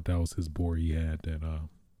find out that was his boar he had that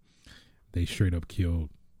they straight up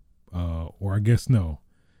killed. Or I guess no.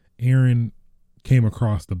 Aaron came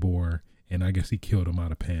across the boar and I guess he killed him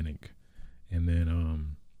out of panic. And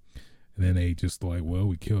then they just like, well,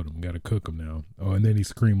 we killed him. Got to cook him now. Oh, and then he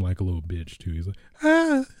screamed like a little bitch too. He's like,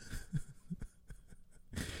 ah!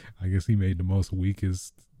 I guess he made the most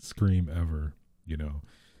weakest scream ever,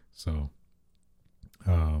 So,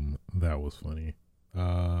 that was funny.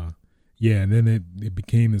 Yeah, and then it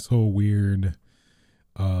became this whole weird,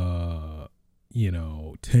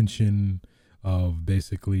 tension of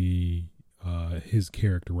basically his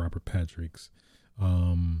character, Robert Patrick's,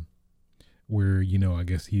 where, I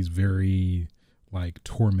guess he's very, like,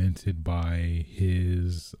 tormented by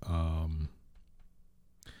his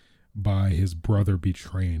brother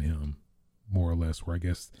betraying him, more or less, where I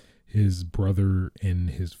guess his brother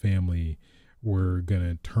and his family were going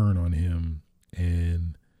to turn on him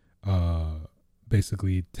and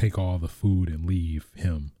basically take all the food and leave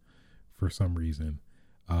him for some reason.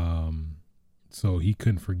 So he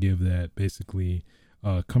couldn't forgive that. Basically,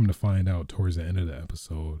 come to find out towards the end of the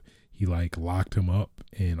episode, he like locked him up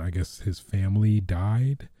and I guess his family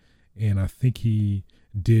died. And I think he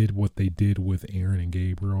did what they did with Aaron and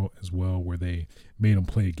Gabriel as well, where they made him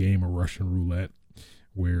play a game of Russian roulette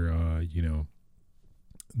where,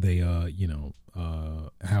 they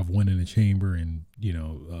have one in the chamber and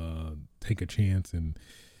take a chance and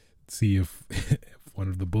see if one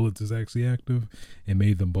of the bullets is actually active, and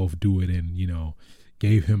made them both do it, and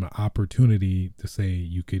gave him an opportunity to say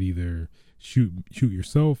you could either shoot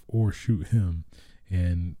yourself or shoot him.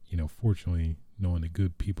 And fortunately, knowing the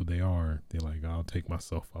good people they are, they're like, I'll take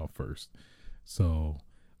myself out first. So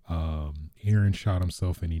Aaron shot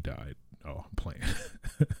himself and he died. Oh, I'm playing.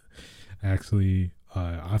 Actually,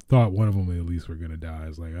 I thought one of them at least were gonna die.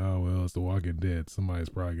 It's like, oh well, it's The Walking Dead. Somebody's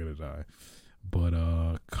probably gonna die. But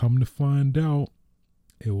come to find out,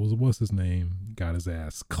 it was, what's his name, got his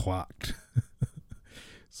ass clocked.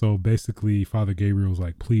 So basically, Father Gabriel was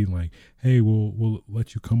like pleading, like, hey, we'll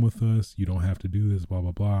let you come with us. You don't have to do this, blah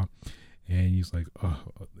blah blah. And he's like,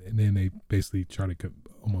 and then they basically try to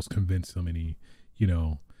almost convince him, and he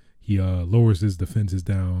lowers his defenses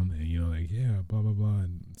down, and like, yeah, blah blah blah,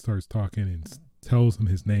 and starts talking and tells him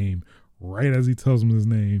his name. Right as he tells him his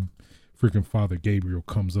name, freaking Father Gabriel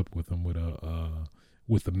comes up with him with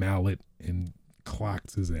a mallet and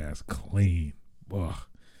clocks his ass clean. Ugh,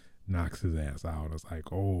 knocks his ass out. It's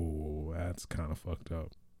like, oh, that's kind of fucked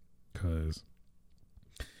up, because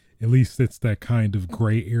at least it's that kind of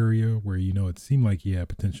gray area where it seemed like he had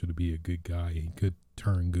potential to be a good guy. He could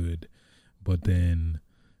turn good, but then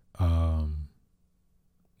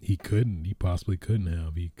he couldn't. He possibly couldn't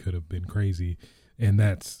have. He could have been crazy. And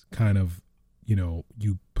that's kind of,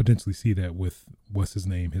 you potentially see that with, what's his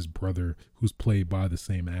name, his brother, who's played by the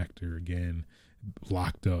same actor again,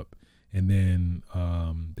 locked up. And then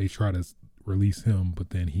they try to release him,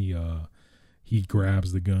 but then he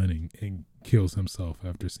grabs the gun and kills himself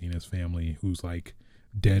after seeing his family, who's like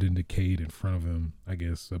dead and decayed in front of him, I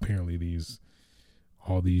guess, apparently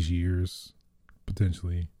all these years,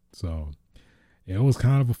 potentially. So it was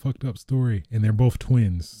kind of a fucked up story. And they're both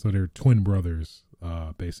twins, so they're twin brothers,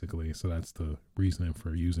 basically. So that's the reasoning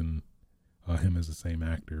for using him as the same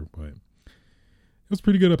actor. But it was a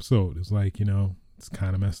pretty good episode. It's like, it's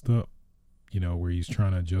kind of messed up, where he's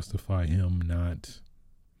trying to justify him not,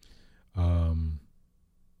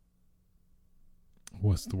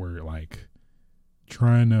 what's the word, like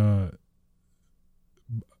trying to,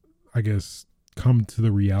 I guess, come to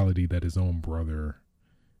the reality that his own brother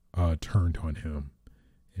turned on him,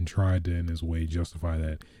 and tried to in his way justify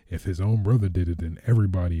that if his own brother did it, then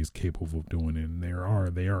everybody is capable of doing it, and they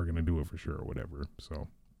are going to do it for sure or whatever. So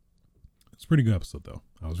it's a pretty good episode though.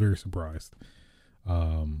 I was very surprised.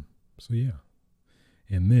 So yeah,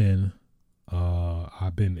 And then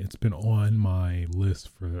it's been on my list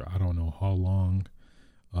for I don't know how long.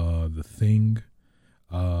 The Thing,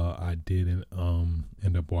 I did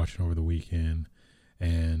end up watching over the weekend,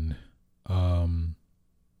 and come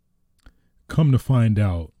to find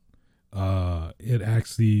out, it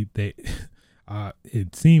actually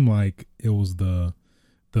it seemed like it was the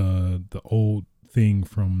old Thing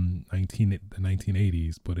from the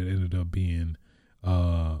 1980s, but it ended up being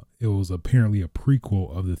it was apparently a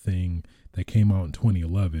prequel of The Thing that came out in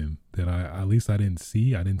 2011 that at least I didn't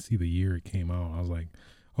see. I didn't see the year it came out. I was like,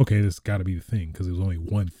 okay, this got to be The Thing, because it was only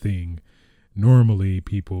one thing. Normally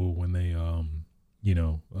people, when they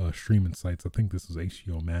streaming sites, I think this was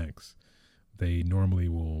HBO Max, they normally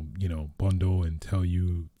will bundle and tell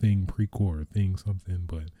you Thing prequel or Thing something,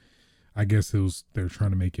 but I guess they're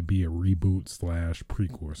trying to make it be a reboot /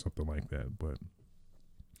 prequel or something like that. But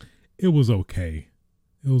it was okay.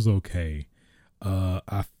 I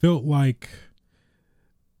felt like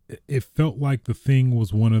The Thing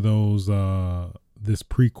was one of those this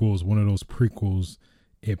prequel is one of those prequels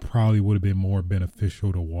it probably would have been more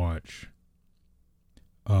beneficial to watch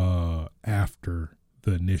after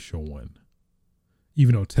the initial one,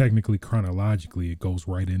 even though technically chronologically it goes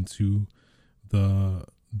right into the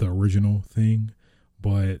original Thing,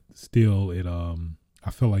 but still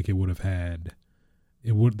I felt like it would have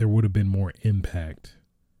there would have been more impact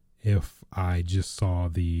if I just saw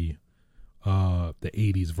the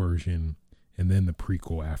 80s version and then the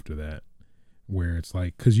prequel after that, where it's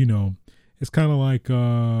like, because it's kind of like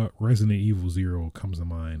Resident Evil 0 comes to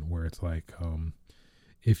mind, where it's like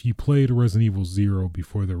if you played Resident Evil 0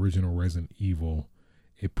 before the original Resident Evil,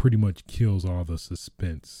 it pretty much kills all the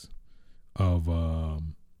suspense of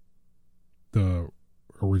the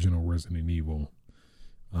original Resident Evil,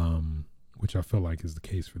 which I feel like is the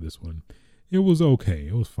case for this one. It was okay.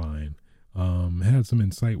 It was fine. Had some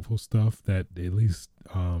insightful stuff that at least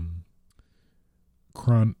not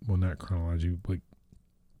chronology, but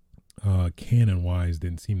canon wise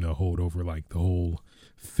didn't seem to hold over, like the whole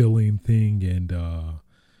filling thing, and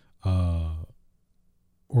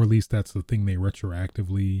or at least that's the thing they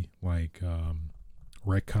retroactively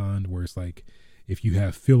retconned, where it's like if you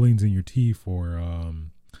have fillings in your teeth or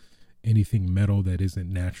anything metal that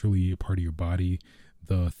isn't naturally a part of your body,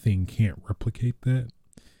 the Thing can't replicate that,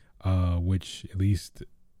 which at least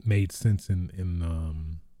made sense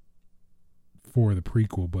in for the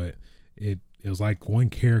prequel. But it was like one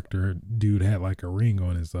character dude had like a ring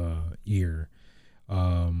on his ear,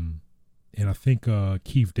 and I think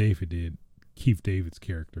Keith David's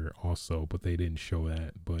character also, but they didn't show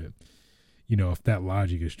that. But if that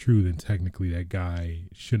logic is true, then technically that guy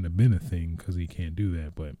shouldn't have been a Thing because he can't do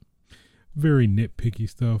that. But very nitpicky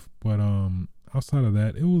stuff. But outside of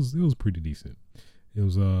that, it was pretty decent. It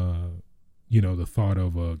was the thought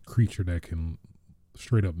of a creature that can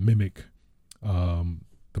straight up mimic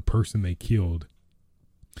the person they killed,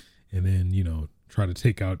 and then try to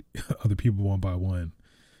take out other people one by one,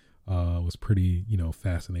 was pretty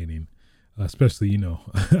fascinating. Especially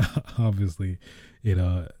obviously it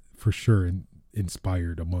for sure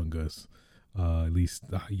inspired Among Us, at least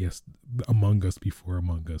yes, Among Us before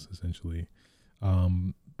Among Us, essentially.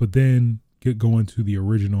 But then going to the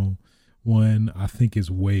original one, I think is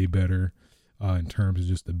way better in terms of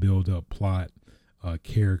just the build up plot,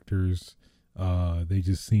 characters. They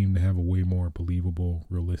just seem to have a way more believable,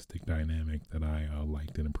 realistic dynamic that I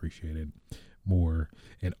liked and appreciated more.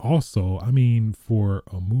 And also, I mean, for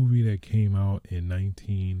a movie that came out in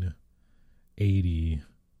 1980,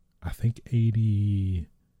 I think 88,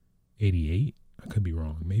 I could be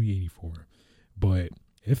wrong, maybe 84, but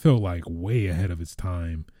it felt like way ahead of its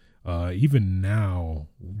time. Even now,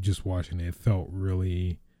 just watching it, felt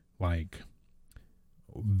really like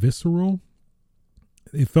visceral.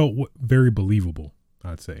 It felt very believable,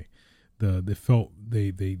 I'd say. They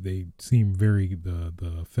seem the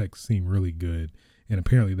effects seem really good, and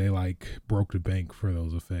apparently they broke the bank for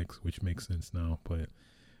those effects, which makes sense now. But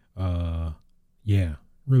yeah,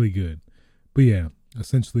 really good. But yeah,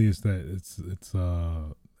 essentially it's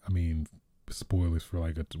I mean, spoilers for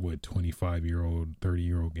like a 25-year-old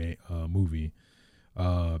 30-year-old movie.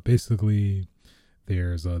 Basically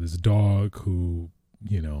there's this dog who,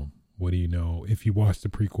 what do you know? If you watch the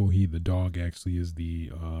prequel, the dog actually is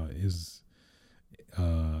the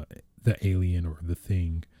alien or the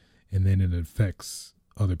Thing, and then it affects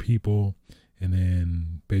other people, and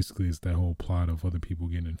then basically it's that whole plot of other people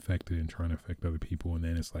getting infected and trying to affect other people, and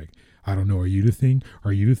then it's like, I don't know, are you the Thing?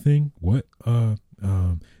 Are you the Thing? What?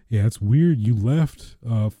 Yeah, it's weird. You left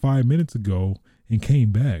 5 minutes ago and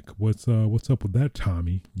came back. What's up with that,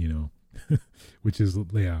 Tommy? Which is,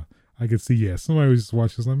 yeah, I could see, yeah, somebody was just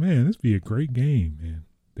watching this like, man, this be a great game, man.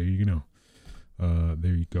 There you go.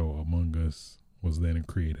 There you go. Among Us was then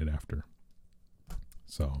created after.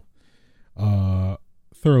 So,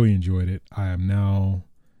 thoroughly enjoyed it. I am now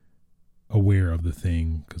aware of the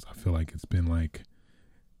thing because I feel like it's been like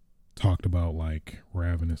talked about like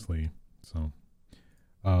ravenously. So,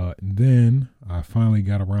 then I finally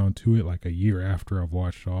got around to it like a year after I've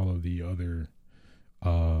watched all of the other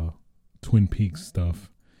Twin Peaks stuff.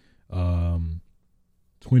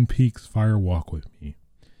 Twin Peaks Fire Walk with Me.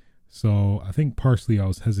 So I think partially I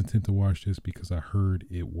was hesitant to watch this because I heard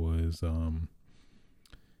it wasn't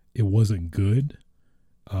good.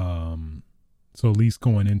 So at least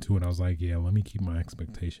going into it, I was like, yeah, let me keep my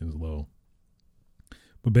expectations low.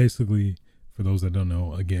 But basically, for those that don't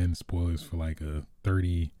know, again, spoilers for like a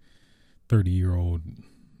 30-year-old,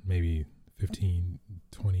 maybe 15,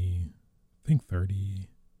 20, I think 30.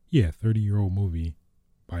 Yeah, 30-year-old movie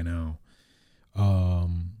by now.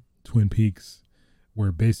 Twin Peaks,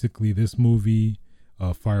 where basically this movie,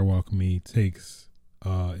 Fire Walk with Me, takes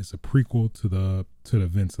it's a prequel to the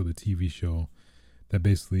events of the TV show that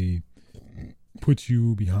basically puts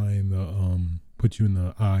you in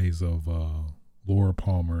the eyes of Laura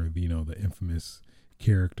Palmer, the infamous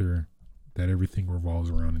character that everything revolves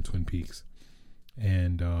around in Twin Peaks,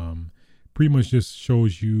 and pretty much just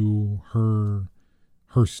shows you her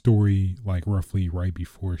story like roughly right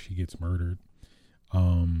before she gets murdered,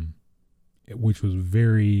 which was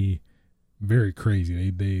very, very crazy.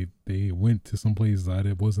 They went to some places I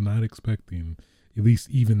was not expecting, at least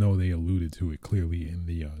even though they alluded to it clearly in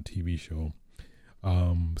the TV show.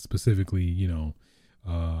 Specifically,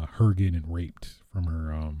 her getting raped from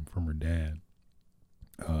her dad,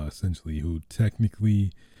 essentially, who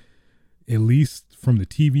technically, at least from the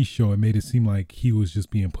TV show, it made it seem like he was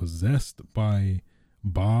just being possessed by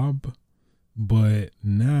Bob, but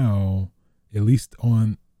now, at least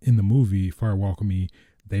in the movie Fire Walk with Me,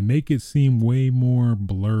 they make it seem way more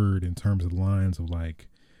blurred in terms of the lines of like,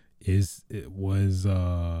 was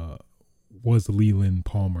Leland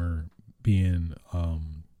Palmer being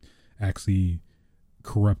actually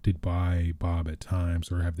corrupted by Bob at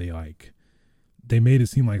times, or have they made it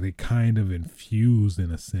seem like they kind of infused in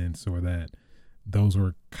a sense, or that those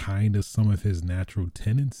were kind of some of his natural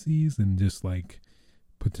tendencies and just like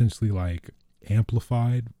potentially like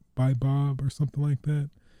amplified by Bob or something like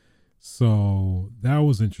that. So that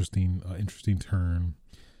was interesting turn.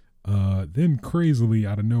 Then crazily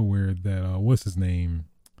out of nowhere, that what's his name?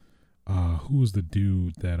 Who was the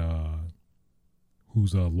dude that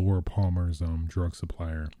who's Laura Palmer's drug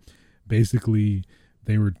supplier? Basically,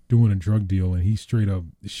 they were doing a drug deal and he straight up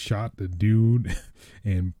shot the dude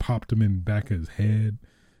and popped him in the back of his head,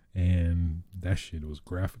 and that shit was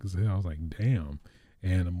graphic as hell. I was like, damn.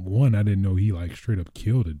 And one, I didn't know he like straight up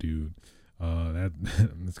killed a dude.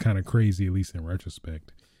 That's kind of crazy, at least in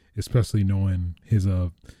retrospect, especially knowing his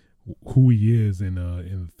who he is in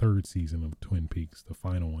the third season of Twin Peaks, the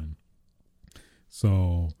final one.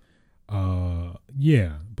 So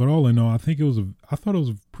yeah, but all in all, I thought it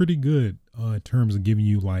was pretty good in terms of giving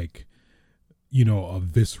you like, a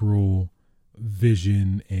visceral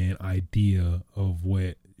vision and idea of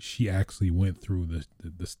what she actually went through,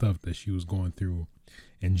 the stuff that she was going through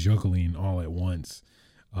and juggling all at once,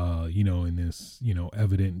 in this,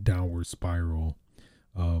 evident downward spiral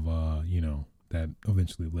of, that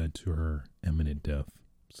eventually led to her imminent death.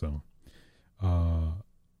 So,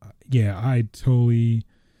 yeah, I totally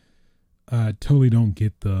don't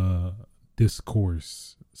get the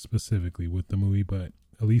discourse specifically with the movie, but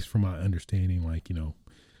at least from my understanding, like,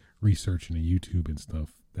 researching the YouTube and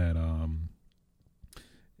stuff, that,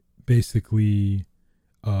 basically,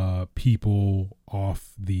 people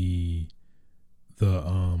off the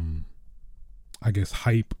I guess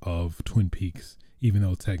hype of Twin Peaks, even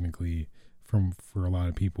though technically for a lot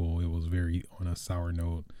of people it was very on a sour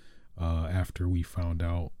note after we found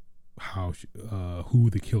out who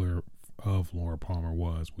the killer of Laura Palmer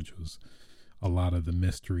was, which was a lot of the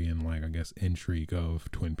mystery and like, I guess, intrigue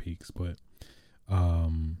of Twin Peaks. But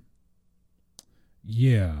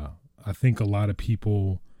yeah, I think a lot of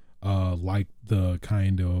people like the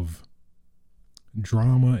kind of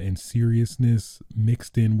drama and seriousness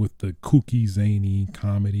mixed in with the kooky, zany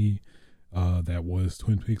comedy that was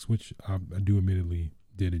Twin Peaks, which I do admittedly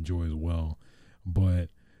did enjoy as well. But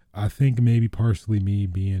I think maybe partially me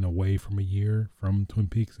being away from a year from Twin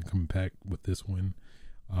Peaks and coming back with this one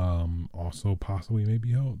also possibly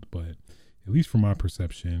maybe helped. But at least from my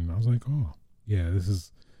perception, I was like, oh yeah,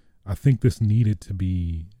 I think this needed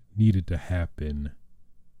to happen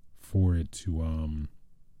for it to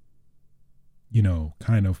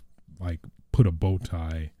kind of like put a bow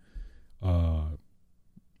tie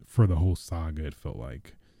for the whole saga. It felt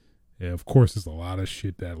like, yeah, of course, there's a lot of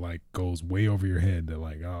shit that like goes way over your head. That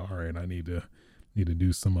like, oh, all right, I need to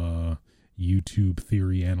do some YouTube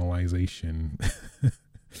theory analyzation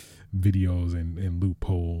videos and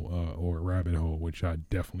loophole or rabbit hole, which I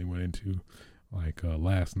definitely went into like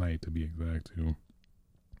last night to be exact, to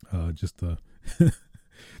just to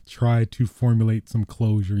try to formulate some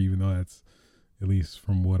closure, even though that's, at least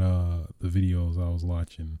from what the videos I was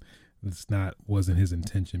watching, wasn't his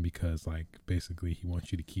intention, because like basically he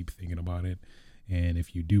wants you to keep thinking about it, and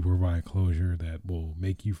if you do provide closure, that will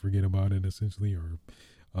make you forget about it essentially, or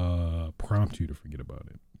prompt you to forget about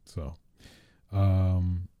it. So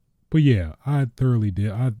but yeah, I thoroughly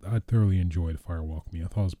enjoyed Fire Walk Me. I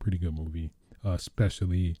thought it was a pretty good movie,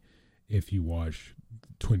 especially if you watch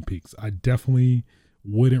Twin Peaks. I definitely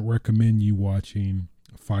wouldn't recommend you watching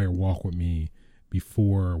Fire Walk With Me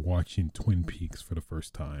before watching Twin Peaks for the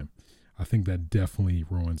first time. I think that definitely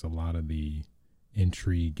ruins a lot of the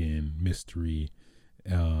intrigue and mystery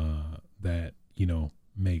that, you know,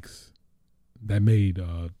 made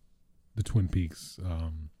the Twin Peaks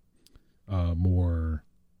more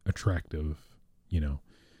attractive, you know,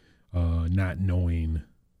 not knowing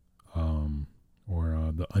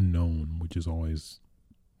or the unknown, which is always,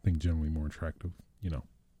 I think, generally more attractive, you know,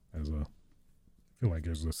 I feel like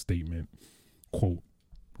there's a statement quote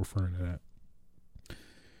referring to that.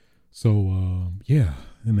 So yeah,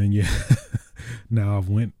 and then yeah, now I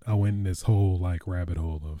went in this whole like rabbit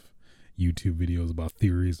hole of YouTube videos about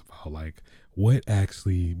theories about like what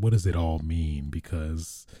does it all mean?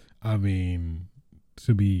 Because I mean,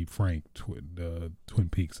 to be frank, Twin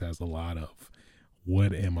Peaks has a lot of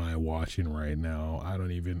what am I watching right now? I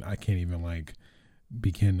can't even like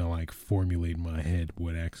begin to like formulate in my head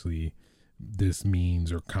what actually this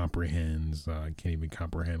means or comprehends. I can't even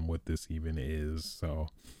comprehend what this even is. So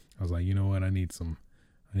I was like, you know what? I need some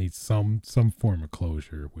form of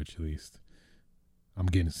closure, which at least I'm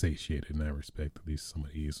getting satiated in that respect. At least some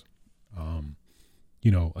of these,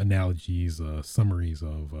 you know, analogies, summaries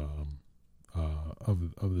of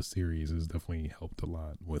the series has definitely helped a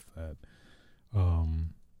lot with that.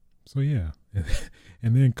 So yeah,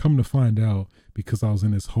 and then come to find out, because I was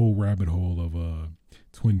in this whole rabbit hole of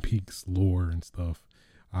Twin Peaks lore and stuff,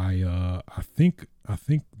 I think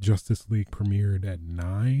Justice League premiered at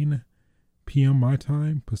 9 p.m. my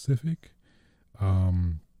time Pacific,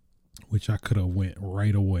 which I could have went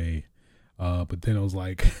right away, but then it was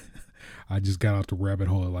like I just got out the rabbit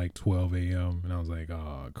hole at like 12 a.m. and I was like,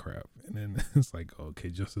 oh crap, and then it's like, okay,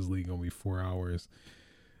 Justice League gonna be 4 hours.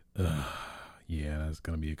 Yeah, that's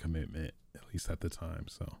gonna be a commitment, at least at the time.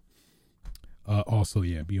 So also,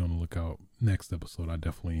 yeah, be on the lookout. Next episode,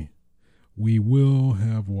 we will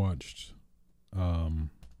have watched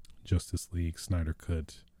Justice League Snyder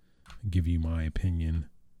Cut, give you my opinion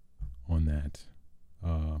on that,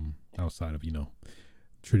 outside of, you know,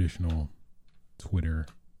 traditional Twitter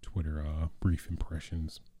brief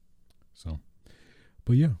impressions. So,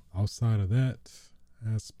 but yeah, outside of that,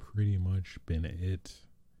 that's pretty much been it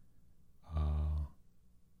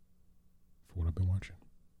for what I've been watching.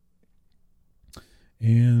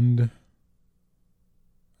 And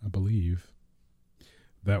I believe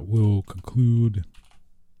that will conclude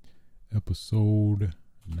episode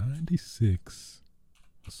 96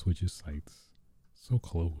 of Switches Sites. So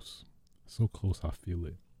close, I feel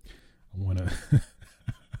it. I want to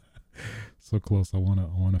so close, I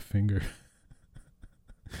want to finger.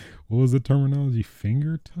 What was the terminology?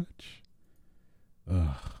 Finger touch?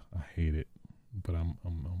 Ugh, I hate it, but I'm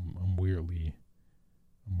weirdly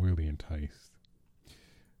enticed.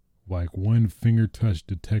 Like one finger touch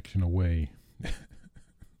detection away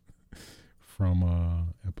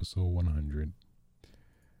from episode 100.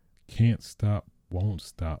 Can't stop, won't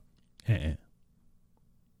stop. Okay.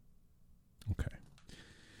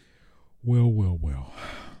 Well.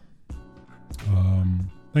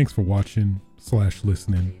 Thanks for watching /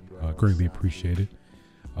 listening. Greatly appreciate it.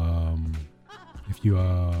 If you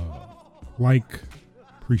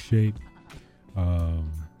appreciate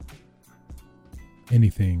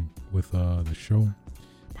anything with the show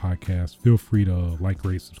podcast, feel free to like,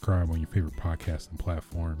 rate, subscribe on your favorite podcasting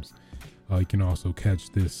platforms. You can also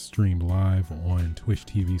catch this stream live on Twitch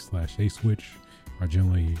TV /aswitch. I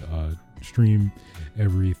generally stream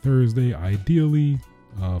every Thursday, ideally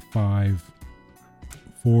 5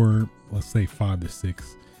 to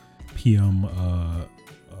 6 p.m.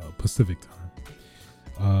 Pacific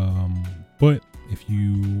time. But if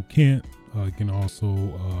you can't, you can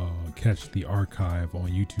also catch the archive on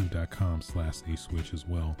youtube.com/aswitch as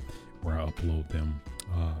well, where I upload them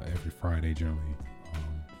every Friday generally.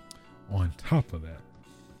 On top of that,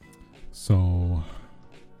 So,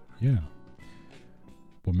 yeah.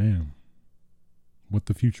 But man, what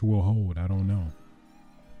the future will hold, I don't know.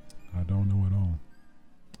 I don't know at all.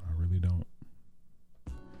 I really don't.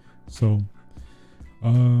 So,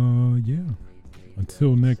 yeah.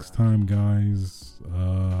 Until next time, guys,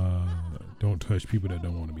 don't touch people that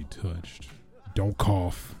don't want to be touched. Don't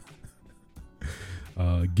cough.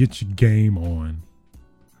 Get your game on.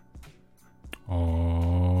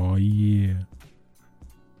 Oh, yeah.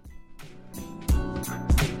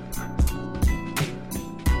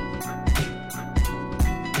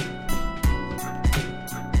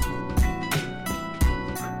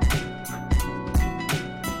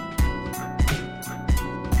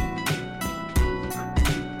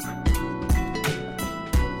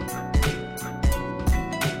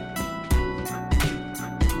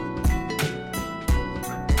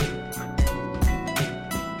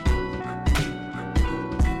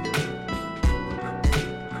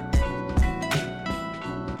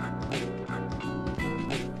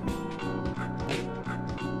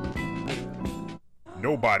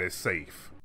 Nobody's safe.